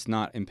 but it's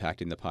not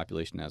impacting the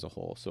population as a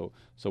whole. So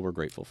we're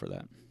grateful for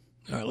that.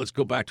 All right, let's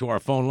go back to our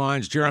phone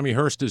lines. Jeremy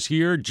Hurst is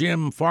here.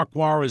 Jim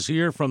Farquhar is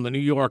here from the New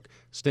York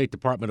State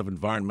Department of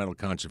Environmental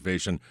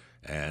Conservation,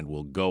 and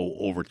we'll go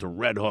over to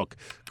Red Hook.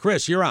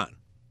 Chris, you're on.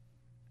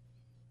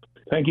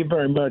 Thank you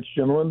very much,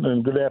 gentlemen,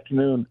 and good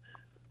afternoon.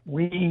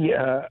 We've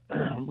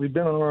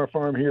been on our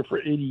farm here for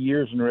 80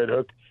 years in Red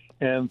Hook,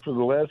 and for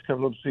the last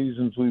couple of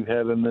seasons, we've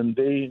had an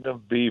invasion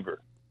of beaver.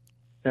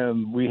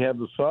 And we have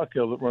the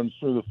sawkill that runs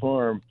through the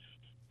farm.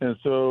 And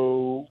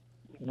so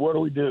what do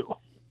we do?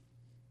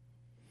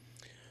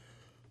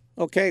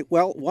 Okay,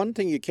 well, one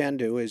thing you can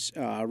do is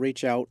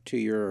reach out to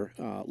your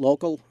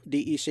local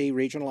DEC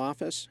regional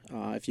office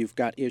if you've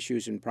got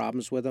issues and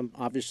problems with them.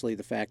 Obviously,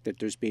 the fact that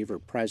there's beaver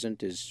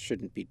present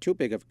shouldn't be too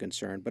big of a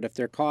concern, but if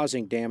they're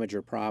causing damage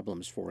or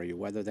problems for you,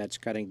 whether that's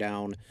cutting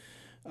down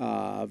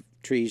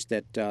trees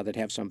that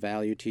have some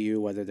value to you,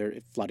 whether they're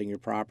flooding your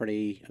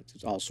property,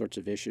 there's all sorts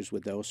of issues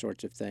with those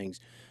sorts of things.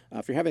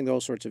 If you're having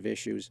those sorts of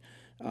issues,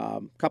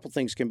 a couple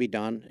things can be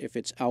done. If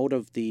it's out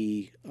of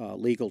the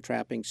legal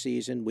trapping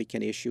season, we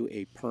can issue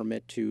a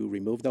permit to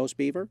remove those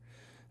beaver.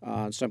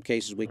 In some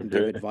cases, we can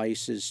give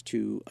advice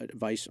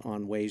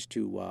on ways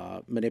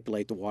to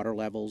manipulate the water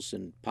levels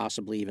and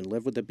possibly even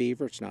live with the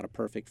beaver. It's not a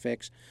perfect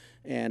fix.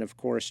 And, of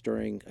course,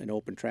 during an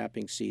open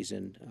trapping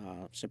season,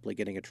 simply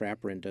getting a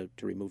trapper in to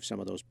remove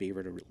some of those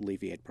beaver to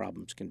alleviate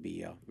problems can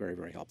be very,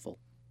 very helpful.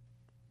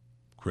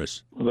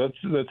 Chris. Well,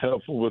 that's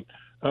helpful.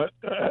 But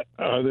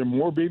are there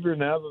more beaver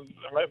now?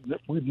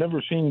 We've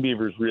never seen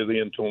beavers really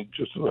until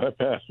just the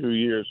past few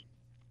years.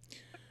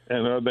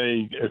 And are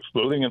they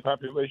exploding in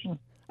population?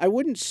 I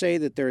wouldn't say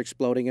that they're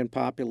exploding in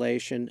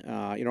population.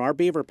 Our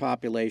beaver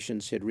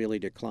populations had really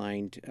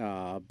declined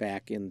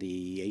back in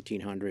the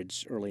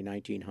 1800s, early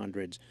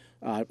 1900s.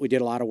 We did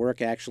a lot of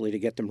work, actually, to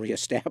get them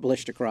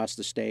reestablished across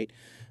the state.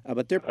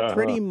 But they're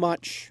pretty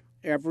much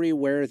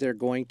everywhere they're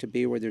going to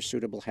be where there's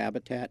suitable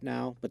habitat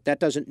now, but that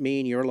doesn't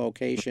mean your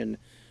location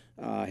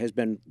has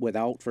been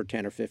without for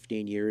 10 or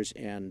 15 years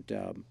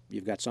and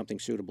you've got something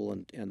suitable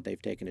and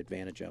they've taken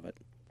advantage of it.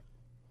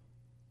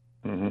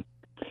 Mm-hmm.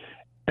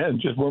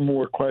 And just one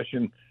more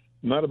question,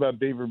 not about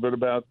beaver, but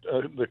about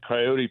the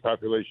coyote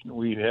population.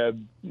 We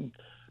had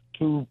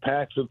 2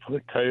 packs of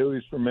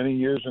coyotes for many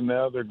years, and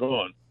now they're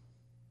gone.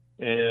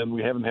 And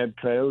we haven't had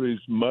coyotes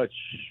much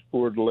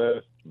for the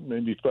last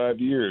maybe 5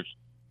 years.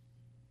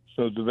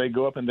 So do they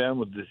go up and down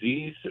with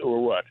disease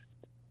or what?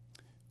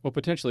 Well,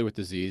 potentially with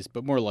disease,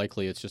 but more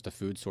likely it's just a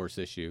food source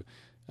issue.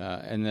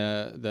 And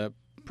the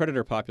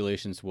predator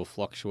populations will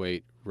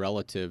fluctuate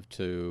relative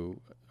to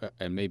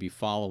and maybe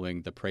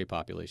following the prey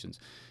populations.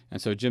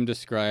 And so Jim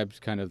described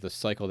kind of the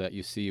cycle that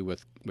you see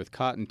with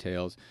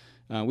cottontails.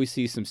 We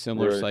see some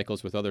similar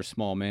cycles with other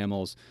small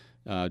mammals,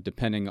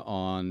 depending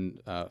on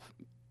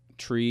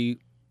tree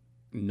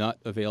nut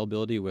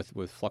availability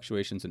with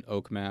fluctuations in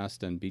oak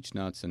mast and beech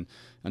nuts and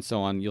so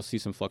on. You'll see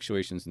some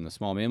fluctuations in the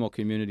small mammal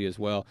community as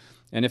well.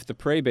 And if the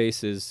prey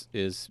base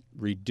is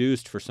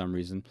reduced for some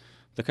reason,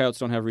 the coyotes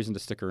don't have reason to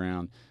stick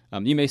around.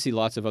 You may see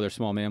lots of other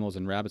small mammals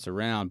and rabbits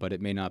around, but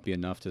it may not be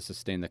enough to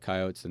sustain the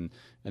coyotes, and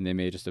they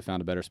may just have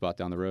found a better spot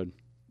down the road.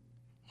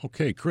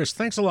 Okay, Chris,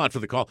 thanks a lot for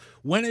the call.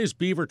 When is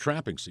beaver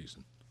trapping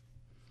season?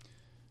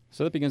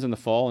 So that begins in the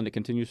fall, and it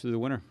continues through the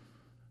winter.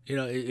 You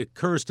know, it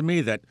occurs to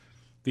me that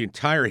the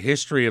entire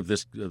history of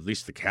this, at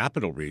least the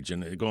capital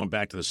region, going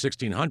back to the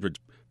 1600s,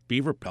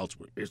 beaver pelts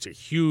is a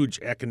huge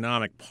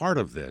economic part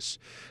of this.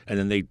 And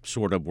then they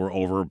sort of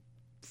were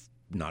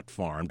not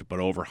farmed, but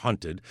over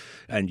hunted,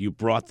 and you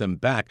brought them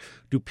back.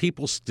 Do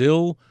people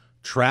still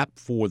trap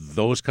for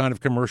those kind of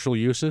commercial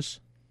uses?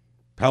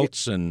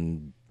 Pelts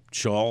and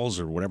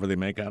shawls or whatever they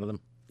make out of them?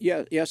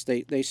 Yeah, yes,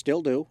 they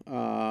still do.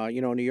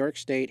 New York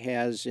State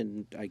has,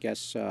 I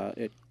guess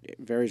it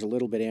varies a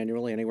little bit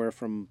annually, anywhere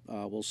from,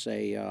 we'll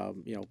say,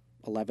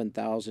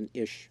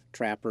 11,000-ish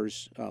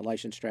trappers,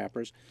 licensed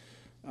trappers.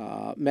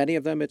 Many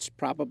of them, it's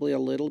probably a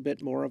little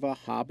bit more of a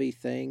hobby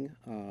thing.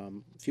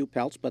 Few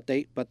pelts, but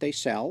they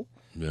sell,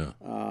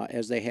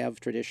 as they have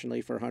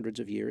traditionally for hundreds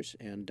of years.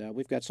 And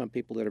we've got some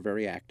people that are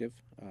very active.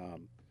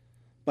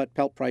 But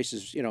pelt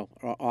prices,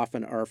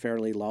 often are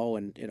fairly low,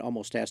 and it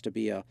almost has to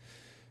be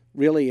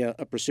really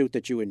a pursuit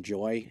that you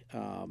enjoy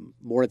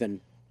more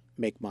than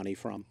make money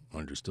from.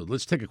 Understood.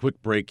 Let's take a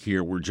quick break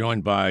here. We're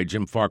joined by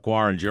Jim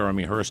Farquhar and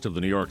Jeremy Hurst of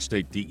the New York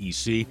State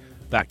DEC.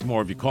 Back to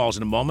more of your calls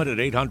in a moment at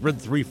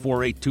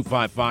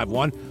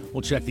 800-348-2551.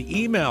 We'll check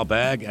the email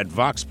bag at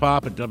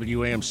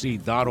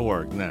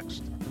voxpop@wamc.org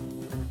next.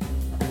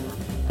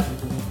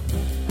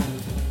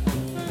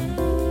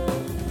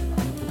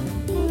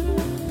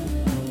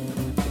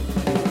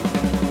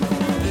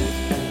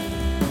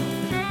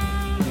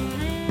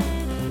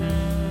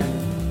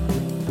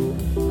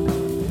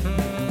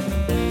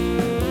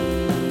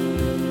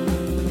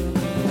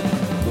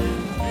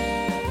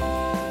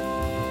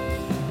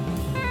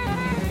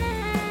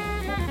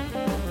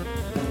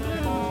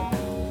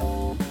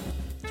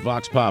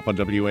 Vox Pop on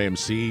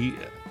WAMC.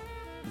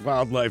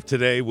 Wildlife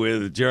Today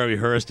with Jeremy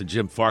Hurst and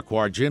Jim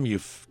Farquhar. Jim,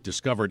 you've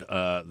discovered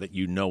that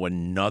you know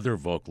another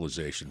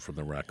vocalization from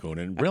the raccoon,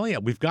 and really,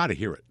 we've got to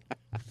hear it.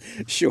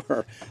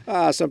 Sure.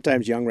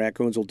 Sometimes young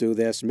raccoons will do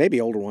this,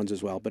 maybe older ones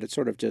as well, but it's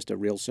sort of just a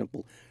real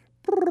simple.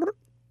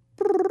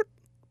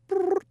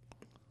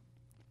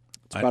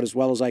 It's about as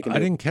well as I can do. I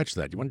didn't catch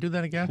that. You want to do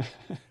that again?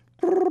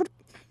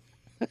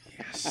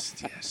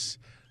 Yes.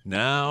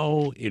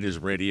 Now it is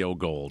radio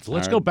gold. So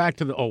let's go back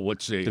to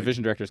what's the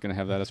division director is going to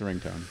have that as a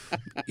ringtone.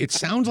 It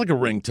sounds like a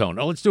ringtone.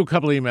 Oh, let's do a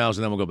couple of emails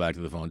and then we'll go back to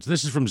the phones.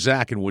 This is from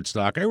Zach in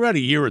Woodstock. I read a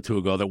year or two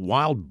ago that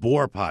wild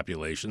boar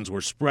populations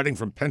were spreading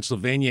from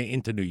Pennsylvania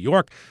into New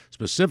York,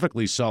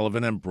 specifically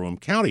Sullivan and Broome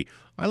County.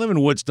 I live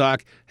in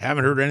Woodstock,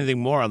 haven't heard anything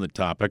more on the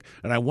topic,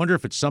 and I wonder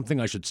if it's something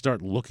I should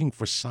start looking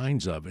for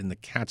signs of in the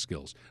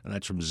Catskills. And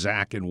that's from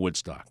Zach in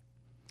Woodstock.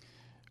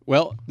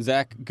 Well,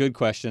 Zach, good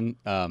question.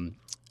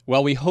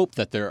 Well, we hope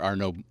that there are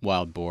no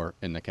wild boar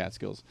in the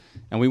Catskills,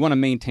 and we want to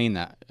maintain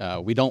that.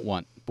 We don't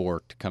want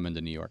boar to come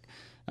into New York.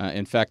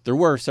 In fact, there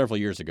were several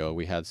years ago,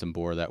 we had some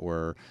boar that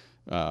were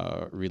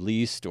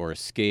released or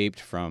escaped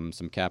from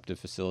some captive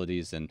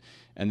facilities, and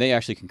they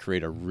actually can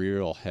create a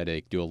real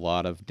headache, do a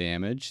lot of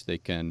damage. They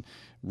can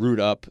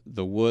root up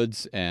the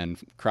woods and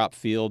crop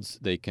fields.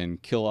 They can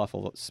kill off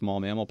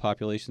small mammal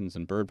populations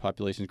and bird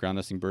populations. Ground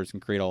nesting birds can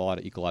create a lot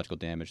of ecological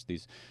damage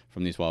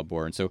from these wild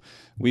boar. And so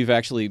we've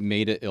actually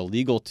made it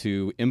illegal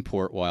to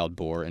import wild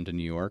boar into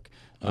New York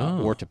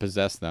or to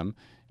possess them,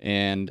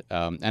 and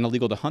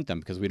illegal to hunt them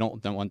because we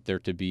don't want there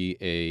to be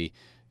a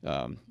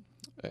kind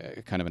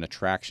of an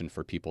attraction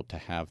for people to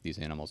have these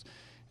animals.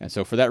 And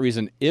so for that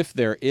reason, if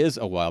there is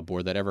a wild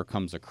boar that ever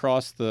comes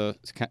across the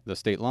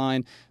state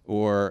line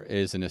or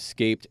is an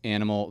escaped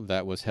animal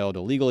that was held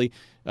illegally,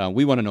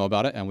 we want to know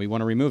about it and we want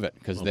to remove it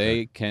because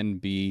they can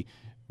be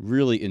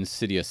really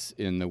insidious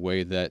in the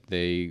way that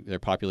their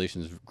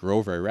populations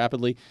grow very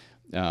rapidly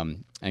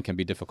and can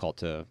be difficult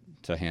to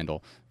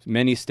handle.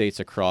 Many states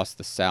across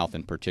the South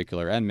in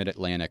particular and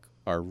Mid-Atlantic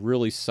are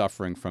really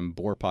suffering from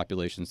boar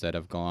populations that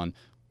have gone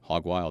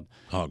hog wild.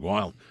 Hog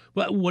wild.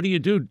 But what do you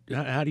do?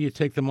 How do you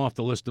take them off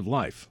the list of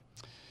life?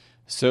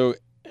 So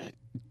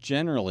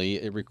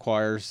generally, it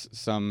requires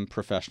some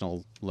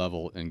professional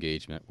level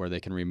engagement where they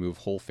can remove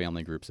whole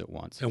family groups at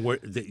once.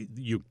 And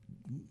you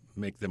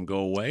make them go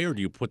away, or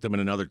do you put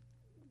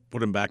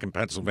them back in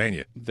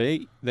Pennsylvania?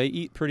 They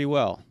eat pretty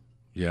well.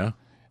 Yeah.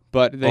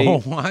 But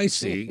they I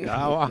see.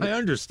 I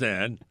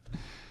understand.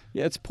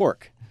 Yeah, it's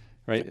pork,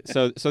 right?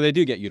 So they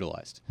do get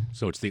utilized.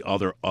 So it's the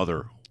other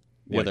other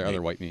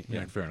white meat.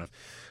 Yeah, fair enough.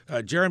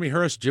 Jeremy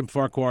Hurst, Jim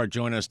Farquhar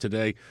join us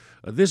today.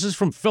 This is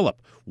from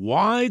Philip.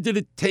 Why did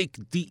it take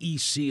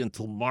DEC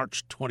until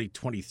March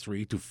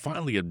 2023 to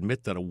finally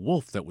admit that a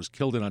wolf that was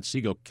killed in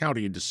Otsego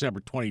County in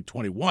December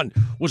 2021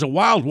 was a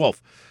wild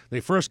wolf? They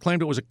first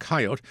claimed it was a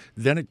coyote.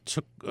 Then it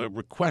took a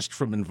request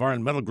from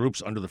environmental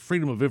groups under the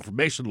Freedom of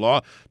Information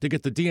law to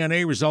get the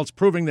DNA results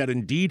proving that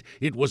indeed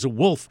it was a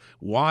wolf.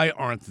 Why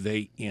aren't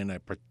they in a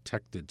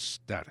protected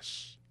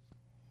status?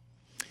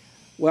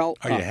 Well,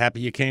 are you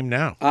happy you came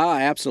now?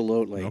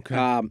 Absolutely.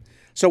 Okay.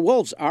 So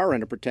wolves are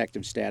in a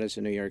protective status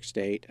in New York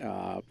State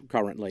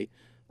currently.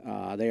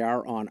 They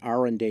are on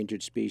our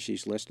endangered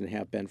species list and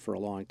have been for a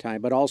long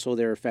time, but also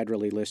they're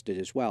federally listed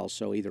as well.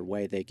 So either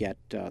way, they get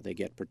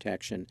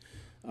protection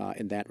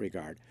in that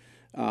regard.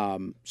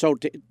 So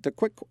the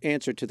quick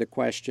answer to the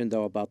question,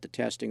 though, about the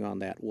testing on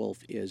that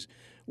wolf is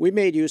we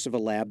made use of a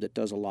lab that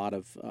does a lot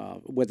of,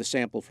 with a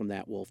sample from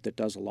that wolf, that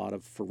does a lot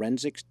of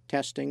forensics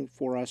testing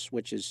for us,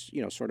 which is,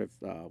 sort of,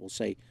 we'll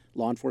say,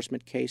 law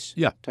enforcement case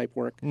type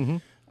work.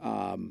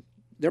 Mm-hmm.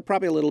 They're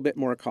probably a little bit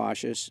more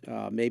cautious,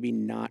 maybe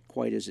not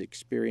quite as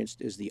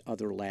experienced as the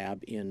other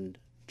lab in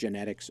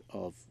genetics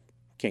of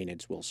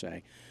canids, we'll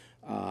say.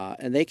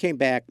 And they came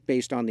back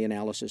based on the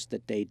analysis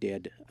that they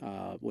did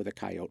with a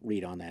coyote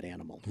read on that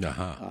animal.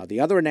 Uh-huh. The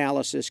other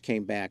analysis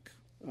came back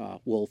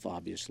wolf,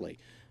 obviously.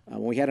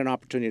 When we had an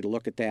opportunity to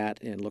look at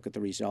that and look at the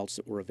results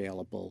that were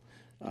available,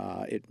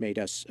 it made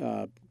us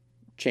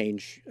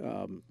change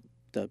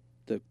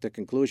the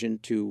conclusion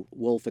to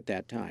wolf at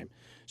that time.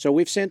 So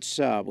we've since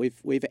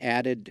we've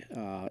added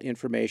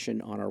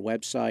information on our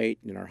website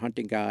and our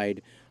hunting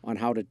guide on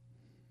how to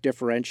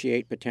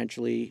differentiate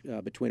potentially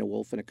between a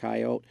wolf and a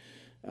coyote.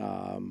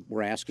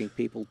 We're asking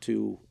people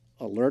to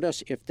alert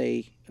us if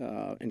they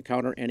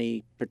encounter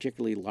any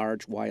particularly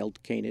large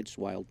wild canids,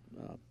 wild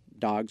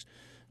dogs,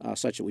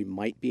 such that we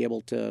might be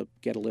able to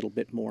get a little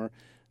bit more.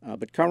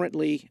 But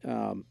currently,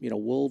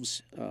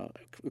 wolves,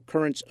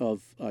 occurrence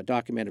of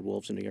documented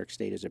wolves in New York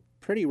State is a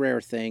pretty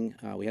rare thing.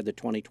 We had the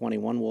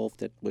 2021 wolf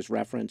that was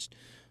referenced.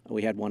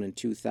 We had one in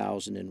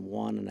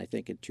 2001 and I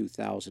think in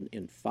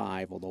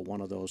 2005, although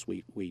one of those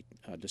we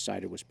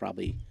decided was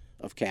probably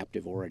of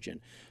captive origin.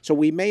 So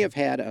we may have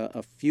had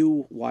a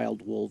few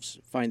wild wolves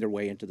find their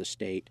way into the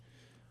state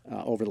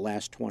over the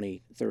last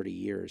 20, 30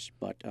 years.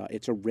 But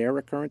it's a rare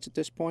occurrence at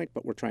this point,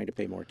 but we're trying to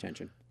pay more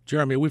attention.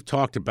 Jeremy, we've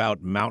talked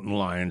about mountain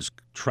lions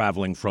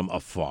traveling from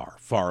afar,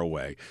 far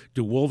away.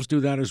 Do wolves do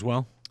that as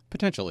well?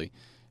 Potentially.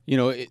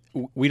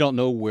 We don't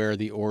know where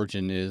the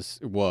origin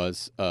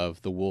was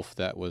of the wolf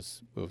that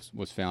was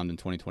found in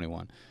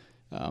 2021.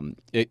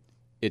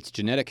 Its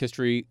genetic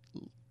history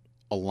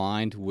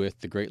aligned with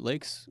the Great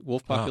Lakes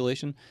wolf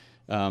population,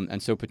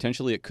 and so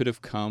potentially it could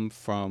have come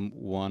from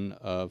one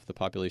of the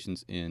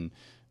populations in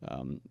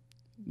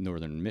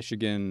northern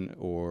Michigan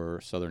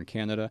or southern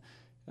Canada.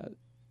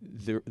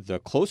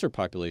 The closer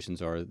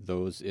populations are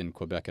those in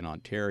Quebec and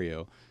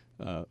Ontario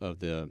of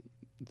the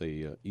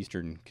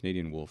eastern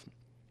Canadian wolf,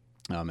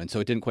 and so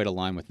it didn't quite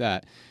align with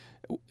that.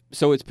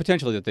 So it's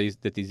potentially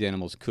that these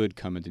animals could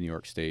come into New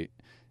York State,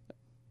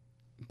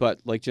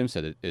 but like Jim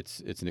said, it's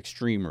an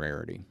extreme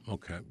rarity.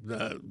 Okay,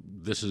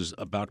 this is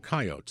about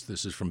coyotes.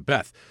 This is from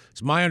Beth.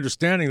 It's my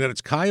understanding that it's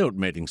coyote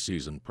mating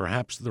season.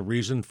 Perhaps the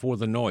reason for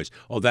the noise.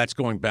 Oh, that's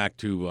going back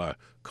to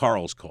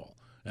Carl's call,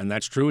 and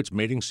that's true. It's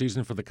mating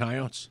season for the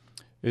coyotes.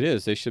 It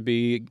is. They should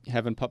be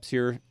having pups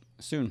here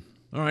soon.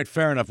 All right,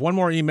 fair enough. One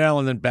more email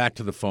and then back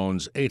to the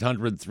phones,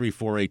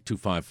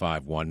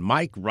 800-348-2551.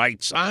 Mike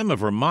writes, I'm a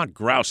Vermont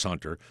grouse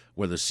hunter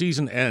where the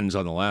season ends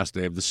on the last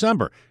day of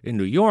December. In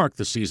New York,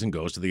 the season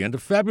goes to the end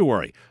of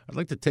February. I'd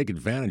like to take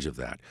advantage of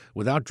that.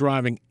 Without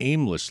driving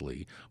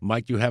aimlessly,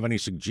 might you have any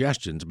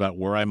suggestions about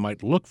where I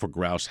might look for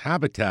grouse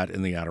habitat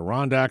in the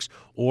Adirondacks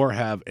or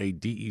have a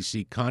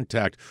DEC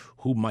contact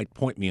who might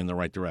point me in the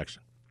right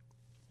direction?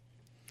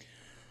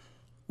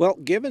 Well,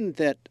 given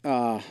that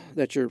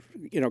that you're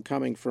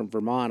coming from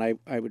Vermont, I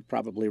would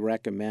probably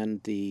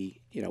recommend the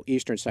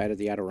eastern side of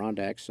the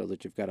Adirondacks so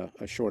that you've got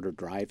a shorter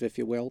drive, if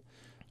you will.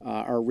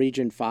 Our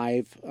Region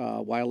 5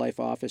 Wildlife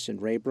Office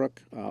in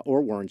Raybrook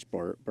or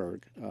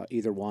Warrensburg,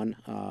 either one,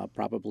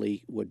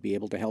 probably would be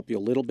able to help you a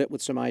little bit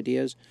with some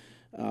ideas.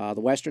 The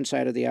western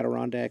side of the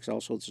Adirondacks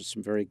also there's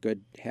some very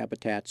good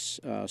habitats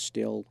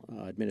still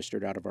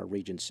administered out of our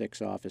Region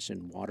 6 office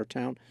in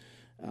Watertown.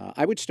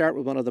 I would start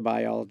with one of the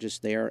biologists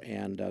there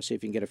and see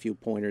if you can get a few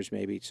pointers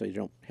maybe so you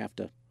don't have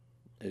to,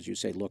 as you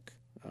say, look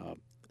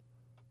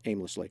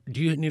aimlessly.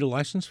 Do you need a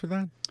license for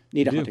that?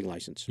 Need a hunting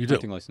license. You do?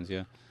 Hunting license,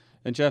 yeah.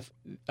 And Jeff,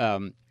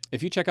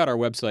 if you check out our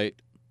website,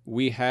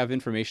 we have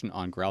information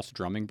on grouse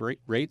drumming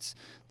rates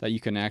that you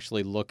can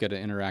actually look at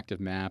an interactive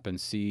map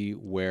and see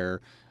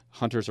where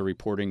hunters are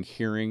reporting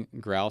hearing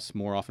grouse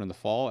more often in the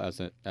fall as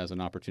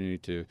an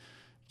opportunity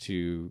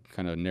to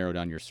kind of narrow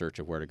down your search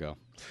of where to go.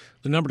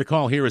 The number to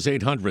call here is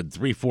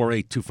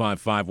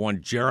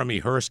 800-348-2551. Jeremy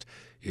Hurst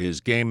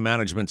is Game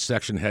Management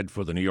Section Head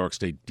for the New York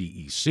State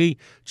DEC.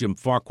 Jim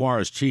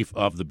Farquhar is Chief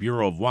of the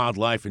Bureau of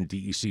Wildlife in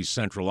DEC's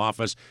Central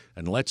Office.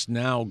 And let's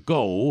now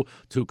go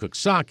to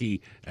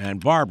Coxsackie. And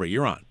Barbara,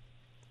 you're on.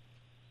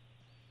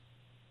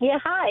 Yeah,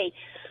 hi.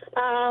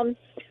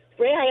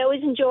 Ray, I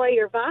always enjoy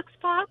your Vox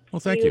Pop. Well,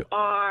 thank you.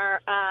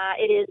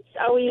 It is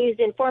always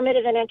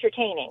informative and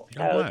entertaining.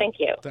 So thank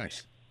you.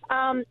 Thanks.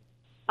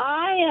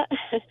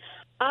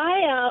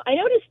 I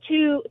noticed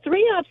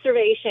three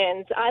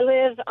observations. I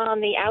live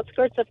on the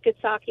outskirts of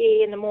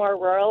Coxsackie in the more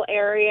rural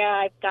area.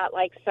 I've got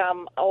like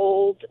some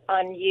old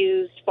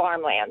unused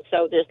farmland,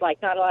 so there's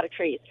like not a lot of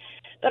trees.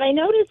 But I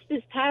noticed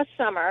this past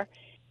summer,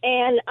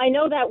 and I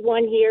know that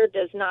 1 year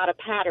does not a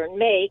pattern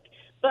make,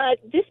 but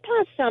this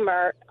past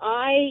summer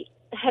I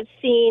have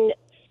seen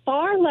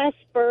far less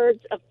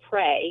birds of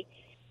prey,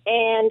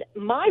 and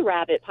my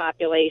rabbit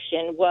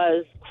population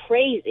was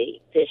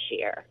crazy this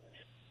year.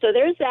 So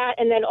there's that.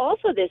 And then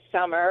also this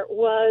summer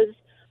was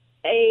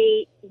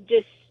a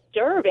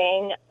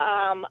disturbing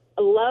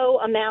low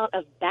amount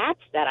of bats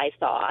that I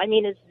saw. I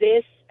mean, is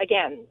this,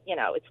 again,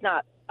 it's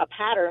not a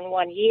pattern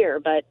 1 year,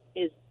 but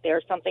is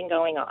there something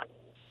going on?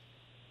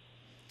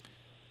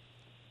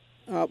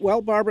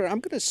 Well, Barbara, I'm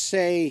going to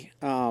say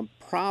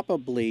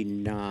probably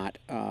not.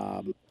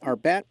 Our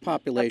bat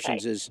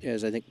populations,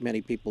 as I think many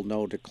people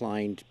know,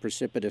 declined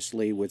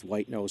precipitously with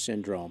white nose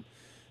syndrome.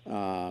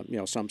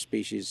 Some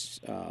species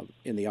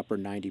in the upper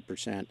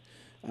 90%.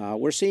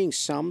 We're seeing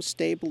some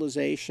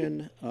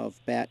stabilization of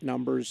bat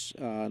numbers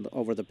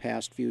over the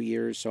past few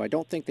years, so I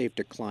don't think they've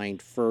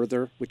declined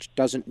further, which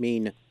doesn't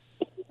mean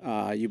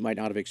you might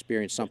not have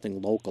experienced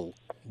something local.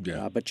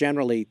 Yeah. But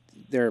generally,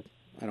 they're,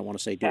 I don't want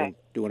to say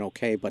doing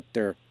okay, but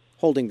they're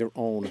holding their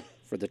own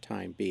for the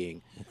time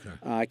being. Okay.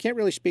 I can't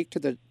really speak to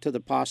the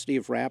paucity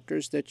of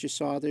raptors that you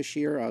saw this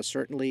year.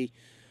 Certainly,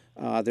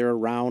 they're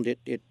around.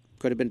 It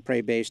could have been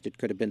prey-based. It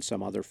could have been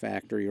some other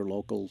factor. Your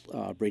local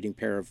breeding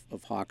pair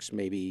of hawks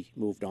maybe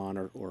moved on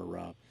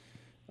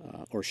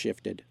or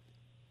shifted.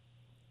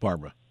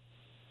 Barbara.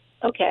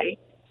 Okay,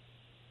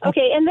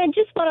 and then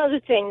just one other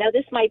thing. Now,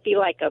 this might be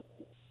like a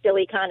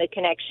silly kind of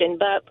connection,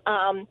 but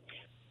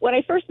when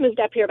I first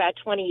moved up here about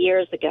 20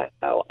 years ago,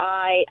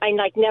 I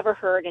never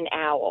heard an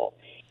owl.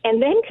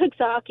 And then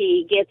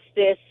Coxsackie gets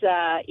this,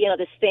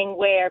 this thing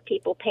where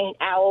people paint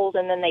owls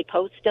and then they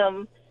post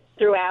them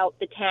throughout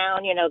the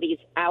town, these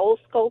owl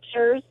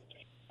sculptures.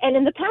 And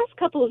in the past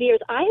couple of years,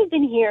 I have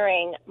been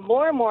hearing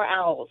more and more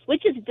owls,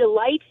 which is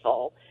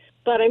delightful.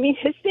 But, I mean,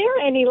 is there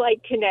any,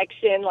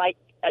 connection?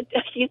 Do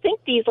you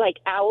think these,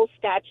 owl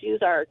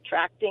statues are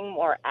attracting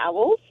more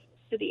owls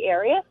to the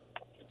area?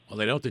 Well,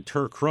 they don't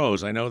deter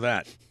crows. I know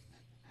that.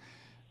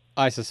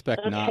 I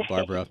suspect not,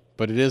 Barbara,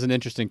 but it is an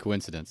interesting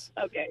coincidence.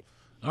 Okay.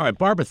 All right,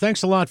 Barbara,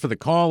 thanks a lot for the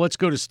call. Let's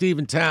go to Steve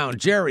in town.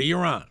 Jerry,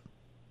 you're on.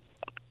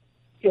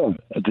 Yeah,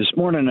 this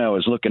morning I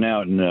was looking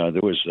out, and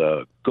there was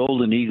a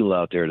golden eagle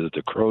out there that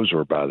the crows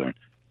were bothering. And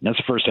that's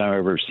the first time I've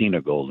ever seen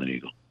a golden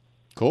eagle.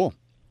 Cool.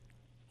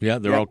 Yeah,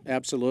 they're all...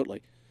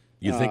 Absolutely.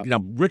 You think now?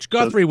 Rich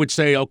Guthrie would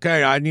say,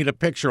 "Okay, I need a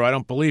picture. I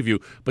don't believe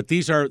you." But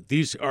these are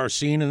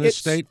seen in this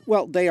state.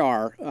 Well, they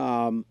are.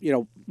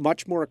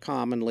 Much more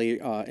commonly,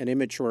 an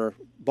immature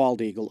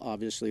bald eagle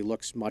obviously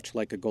looks much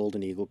like a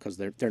golden eagle because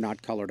they're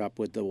not colored up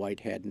with the white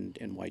head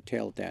and white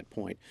tail at that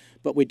point.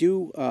 But we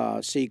do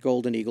see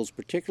golden eagles,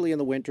 particularly in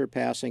the winter,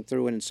 passing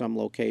through, and in some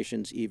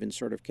locations even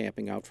sort of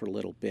camping out for a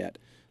little bit.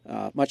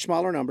 Much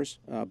smaller numbers,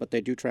 but they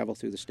do travel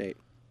through the state.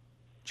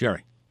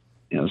 Jerry.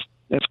 Yes.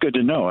 That's good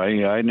to know.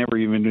 I never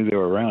even knew they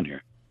were around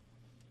here.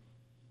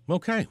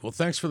 Okay. Well,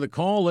 thanks for the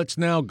call. Let's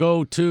now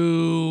go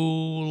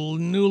to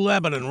New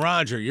Lebanon.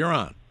 Roger, you're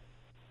on.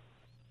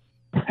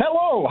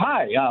 Hello.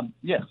 Hi.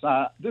 Yes,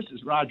 this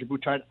is Roger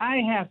Bouchard. I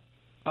have,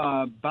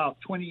 about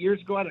 20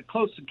 years ago, I had a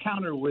close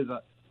encounter with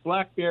a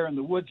black bear in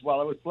the woods while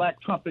I was black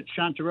trumpet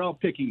chanterelle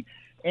picking.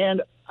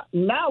 And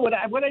now what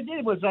I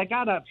did was I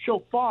got a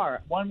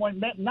shofar, one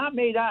not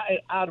made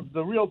out of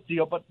the real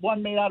deal, but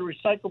one made out of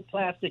recycled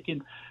plastic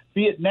in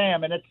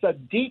Vietnam, and it's a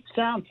deep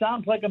sound,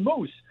 sounds like a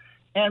moose.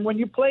 And when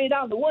you play it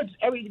out in the woods,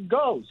 everything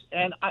goes.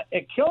 And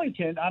at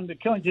Killington, I'm the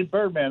Killington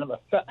Birdman. I'm a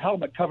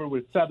helmet covered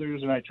with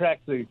feathers, and I track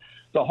the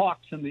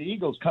hawks and the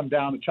eagles come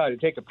down and try to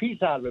take a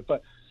piece out of it.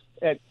 But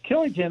at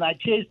Killington, I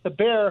chased the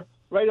bear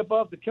right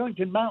above the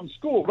Killington Mountain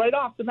School, right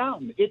off the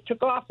mountain. It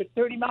took off at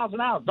 30 miles an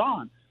hour,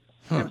 gone.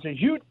 Huh. It was a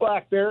huge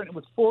black bear, and it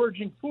was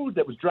foraging food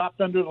that was dropped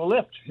under the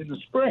lift in the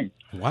spring.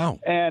 Wow.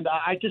 And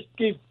I just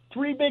gave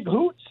 3 big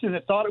hoots, and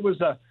it thought it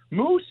was a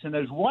moose, and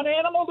there's one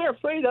animal they're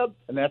afraid of,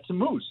 and that's a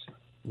moose.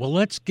 Well,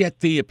 let's get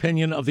the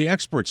opinion of the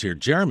experts here.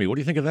 Jeremy, what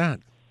do you think of that?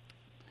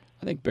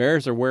 I think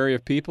bears are wary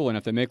of people, and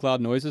if they make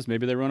loud noises,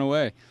 maybe they run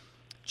away.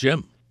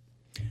 Jim?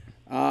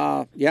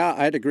 Yeah,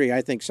 I'd agree.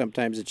 I think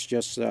sometimes it's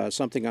just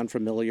something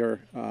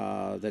unfamiliar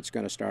that's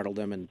going to startle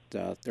them, and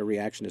their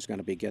reaction is going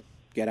to be get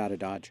out of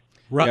Dodge.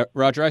 Yeah,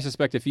 Roger, I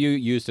suspect if you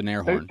used an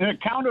air horn. An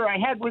encounter I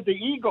had with the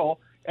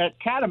eagle at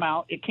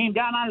Catamount, it came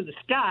down out of the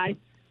sky,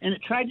 and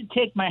it tried to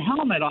take my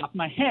helmet off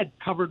my head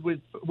covered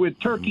with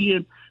turkey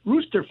and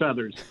rooster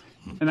feathers.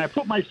 And I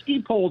put my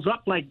ski poles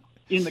up like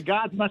in the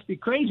gods must be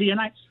crazy, and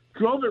I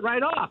drove it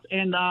right off.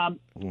 And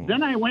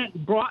then I went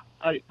and brought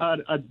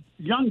a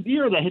young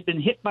deer that had been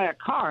hit by a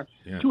car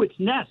to its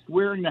nest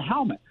wearing the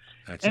helmet.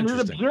 That's and it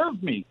interesting.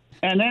 observed me.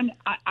 And then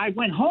I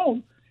went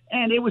home,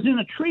 and it was in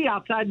a tree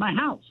outside my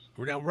house.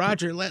 Now,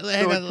 Roger, So it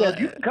said,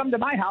 you can come to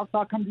my house,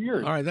 I'll come to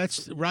yours. all right,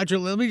 that's Roger.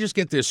 Let me just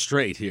get this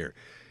straight here.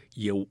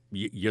 You're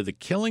the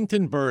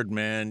Killington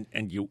Birdman,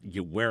 and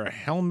you wear a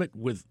helmet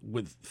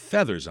with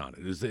feathers on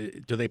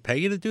it. Do they pay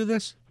you to do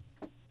this?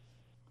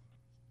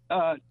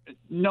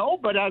 No,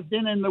 but I've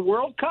been in the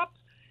World Cup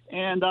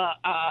and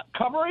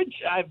coverage.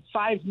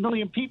 5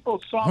 million people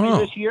saw me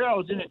this year. I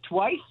was in it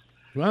twice.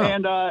 Wow.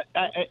 And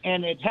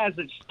it has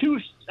its two.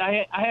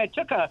 I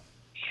took a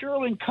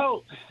Sherlin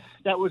coat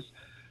that was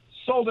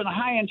sold in a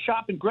high-end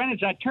shop in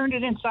Greenwich. I turned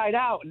it inside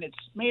out, and it's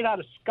made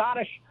out of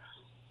Scottish,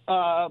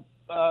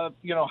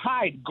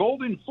 hide,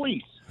 golden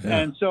fleece. Yeah.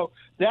 And so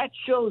that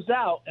shows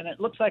out, and it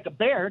looks like a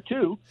bear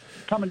too,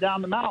 coming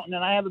down the mountain.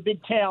 And I have a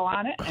big tail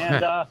on it,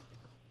 and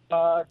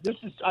I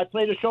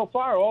played a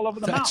shofar all over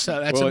the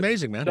mountain. That's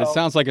amazing, man. It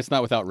sounds like it's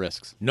not without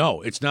risks.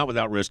 No, it's not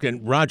without risk.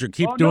 And Roger,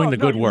 keep doing the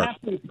good work.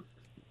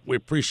 We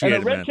appreciate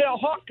and it, a man. red-tailed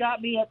hawk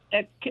got me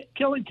at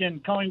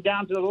Killington going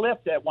down to the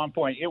lift at one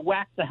point. It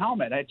whacked the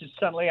helmet. I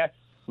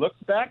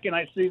looked back and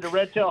I see the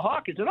red-tailed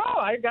hawk. I said,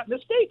 I got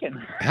mistaken.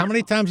 How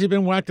many times have you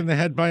been whacked in the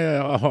head by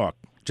a hawk?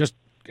 Just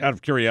out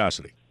of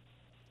curiosity.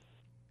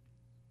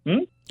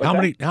 How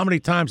many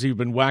times have you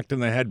been whacked in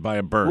the head by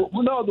a bird?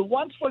 Well, no, the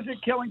once was at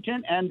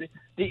Killington, and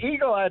the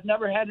eagle, I've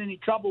never had any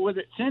trouble with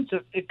it since.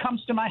 It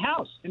comes to my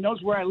house. It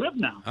knows where I live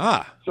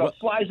now. So it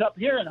flies up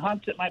here and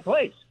hunts at my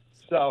place.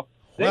 So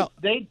they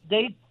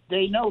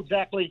know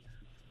exactly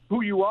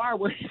who you are.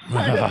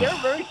 They're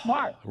very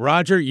smart.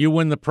 Roger, you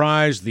win the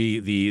prize,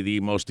 the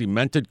most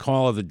demented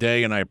call of the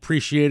day, and I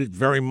appreciate it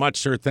very much,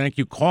 sir. Thank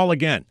you. Call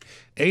again.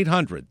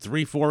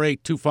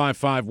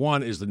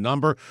 800-348-2551 is the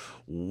number.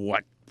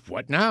 What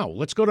now?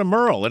 Let's go to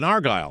Merle in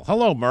Argyle.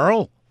 Hello,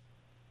 Merle.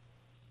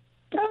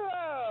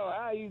 Hello.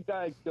 How you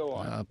guys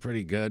doing?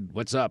 Pretty good.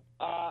 What's up?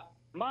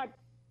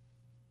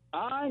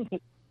 I'm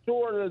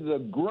sort of the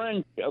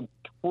Grinch of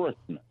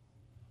Christmas.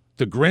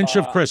 The Grinch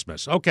of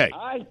Christmas. Okay.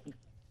 I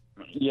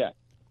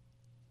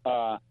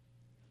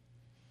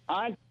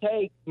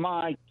take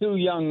my 2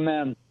 young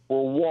men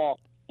for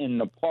walks in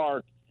the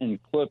park in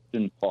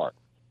Clifton Park.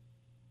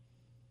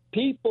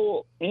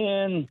 People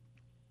in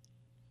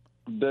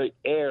the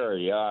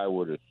area, I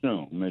would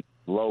assume, it's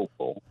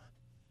local,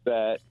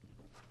 that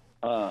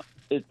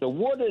it's a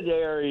wooded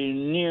area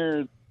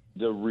near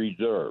the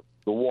reserve,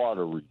 the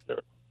water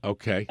reserve.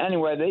 Okay.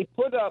 Anyway, they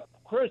put up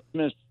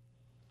Christmas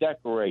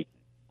decorations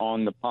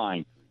on the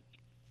pine trees.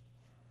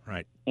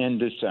 Right. In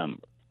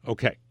December.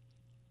 Okay.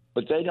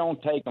 But they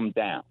don't take them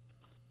down.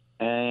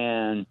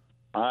 And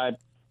I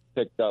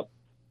picked up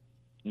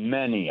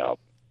many of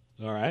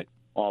them. All right.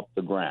 Off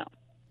the ground.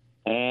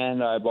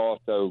 And I've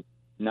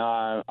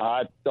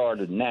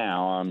started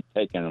now, I'm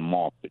taking them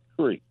off the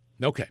tree.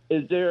 Okay.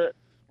 Is there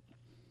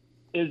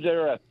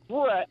a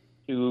threat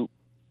to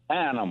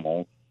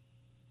animals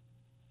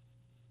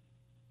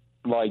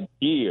like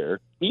deer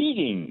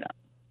eating them?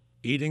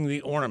 Eating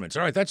the ornaments.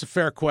 All right, that's a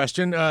fair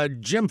question.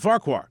 Jim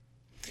Farquhar.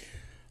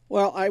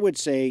 Well, I would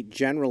say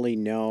generally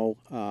no.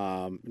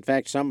 In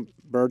fact, some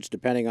birds,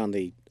 depending on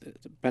the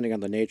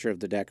nature of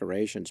the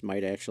decorations,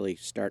 might actually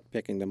start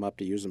picking them up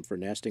to use them for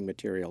nesting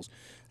materials.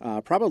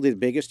 Probably the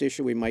biggest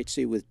issue we might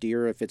see with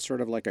deer, if it's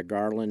sort of like a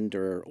garland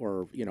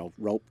or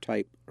rope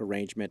type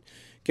arrangement,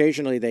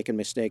 occasionally they can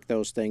mistake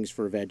those things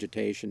for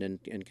vegetation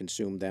and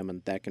consume them,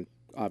 and that can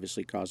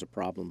obviously cause a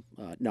problem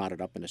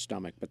knotted up in the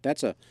stomach. But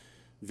that's a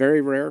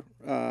very rare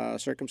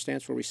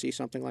circumstance where we see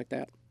something like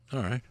that. All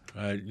right.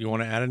 You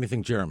want to add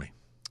anything, Jeremy?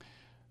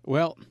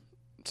 Well,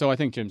 so I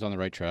think Jim's on the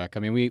right track.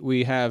 I mean,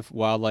 we have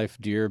wildlife,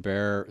 deer,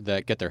 bear,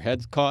 that get their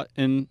heads caught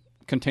in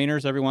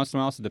containers every once in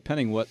a while. So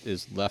depending what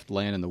is left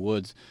laying in the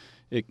woods,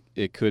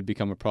 it could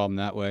become a problem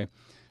that way.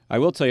 I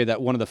will tell you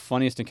that one of the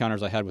funniest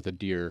encounters I had with a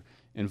deer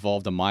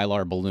involved a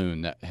Mylar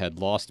balloon that had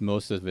lost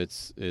most of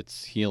its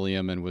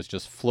helium and was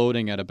just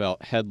floating at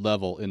about head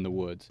level in the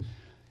woods.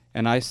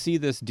 And I see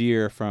this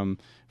deer from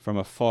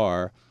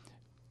afar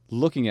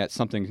looking at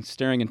something,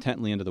 staring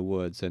intently into the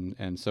woods,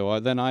 and so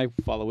then I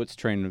follow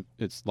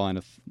its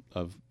line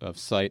of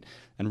sight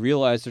and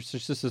realize there's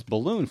just this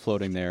balloon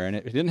floating there, and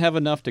it didn't have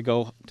enough to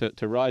go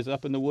to rise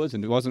up in the woods,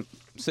 and it wasn't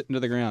sitting to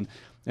the ground,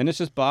 and it's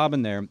just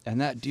bobbing there, and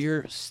that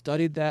deer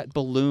studied that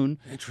balloon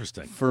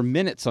for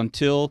minutes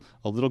until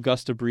a little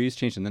gust of breeze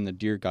changed, and then the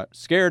deer got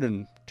scared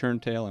and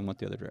turned tail and went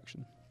the other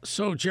direction.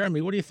 So,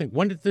 Jeremy, what do you think?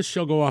 When did this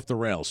show go off the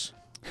rails?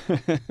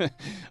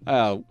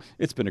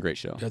 It's been a great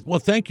show. Well,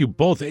 thank you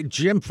both. Hey,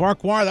 Jim,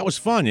 Farquhar, that was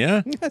fun,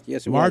 yeah?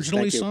 Yes, it was.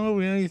 Marginally Thank you. so?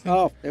 Yeah, you think?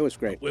 Oh, it was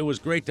great. It was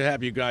great to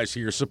have you guys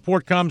here.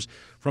 Support comes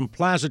from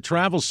Plaza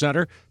Travel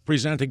Center,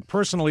 presenting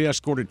personally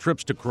escorted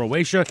trips to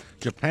Croatia,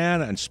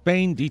 Japan, and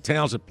Spain.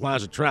 Details at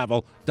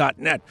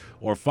plazatravel.net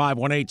or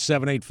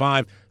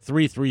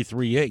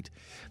 518-785-3338.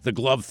 The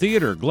Glove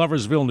Theater,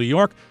 Gloversville, New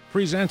York,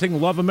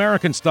 presenting Love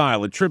American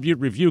Style, a tribute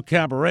review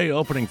cabaret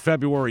opening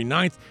February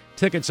 9th.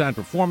 Tickets and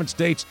performance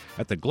dates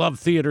at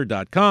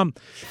theglovetheater.com.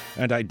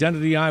 And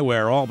Identity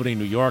Eyewear, Albany,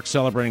 New York,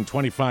 celebrating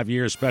 25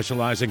 years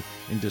specializing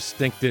in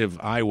distinctive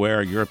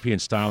eyewear, European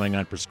styling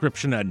on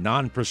prescription and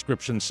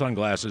non-prescription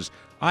sunglasses,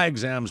 eye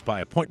exams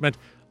by appointment.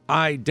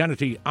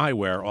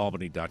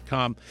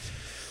 IdentityEyewearAlbany.com.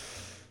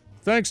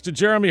 Thanks to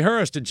Jeremy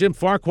Hurst and Jim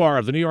Farquhar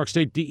of the New York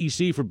State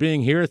DEC for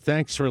being here.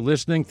 Thanks for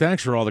listening.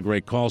 Thanks for all the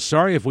great calls.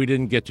 Sorry if we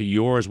didn't get to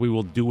yours. We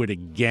will do it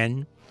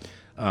again.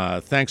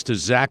 Thanks to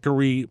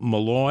Zachary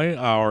Malloy,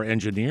 our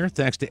engineer.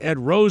 Thanks to Ed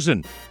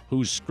Rosen,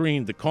 who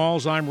screened the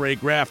calls. I'm Ray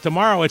Graf.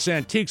 Tomorrow it's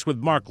Antiques with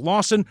Mark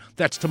Lawson.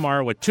 That's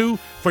tomorrow at 2.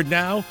 For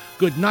now,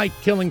 good night,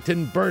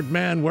 Killington,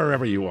 Birdman,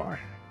 wherever you are.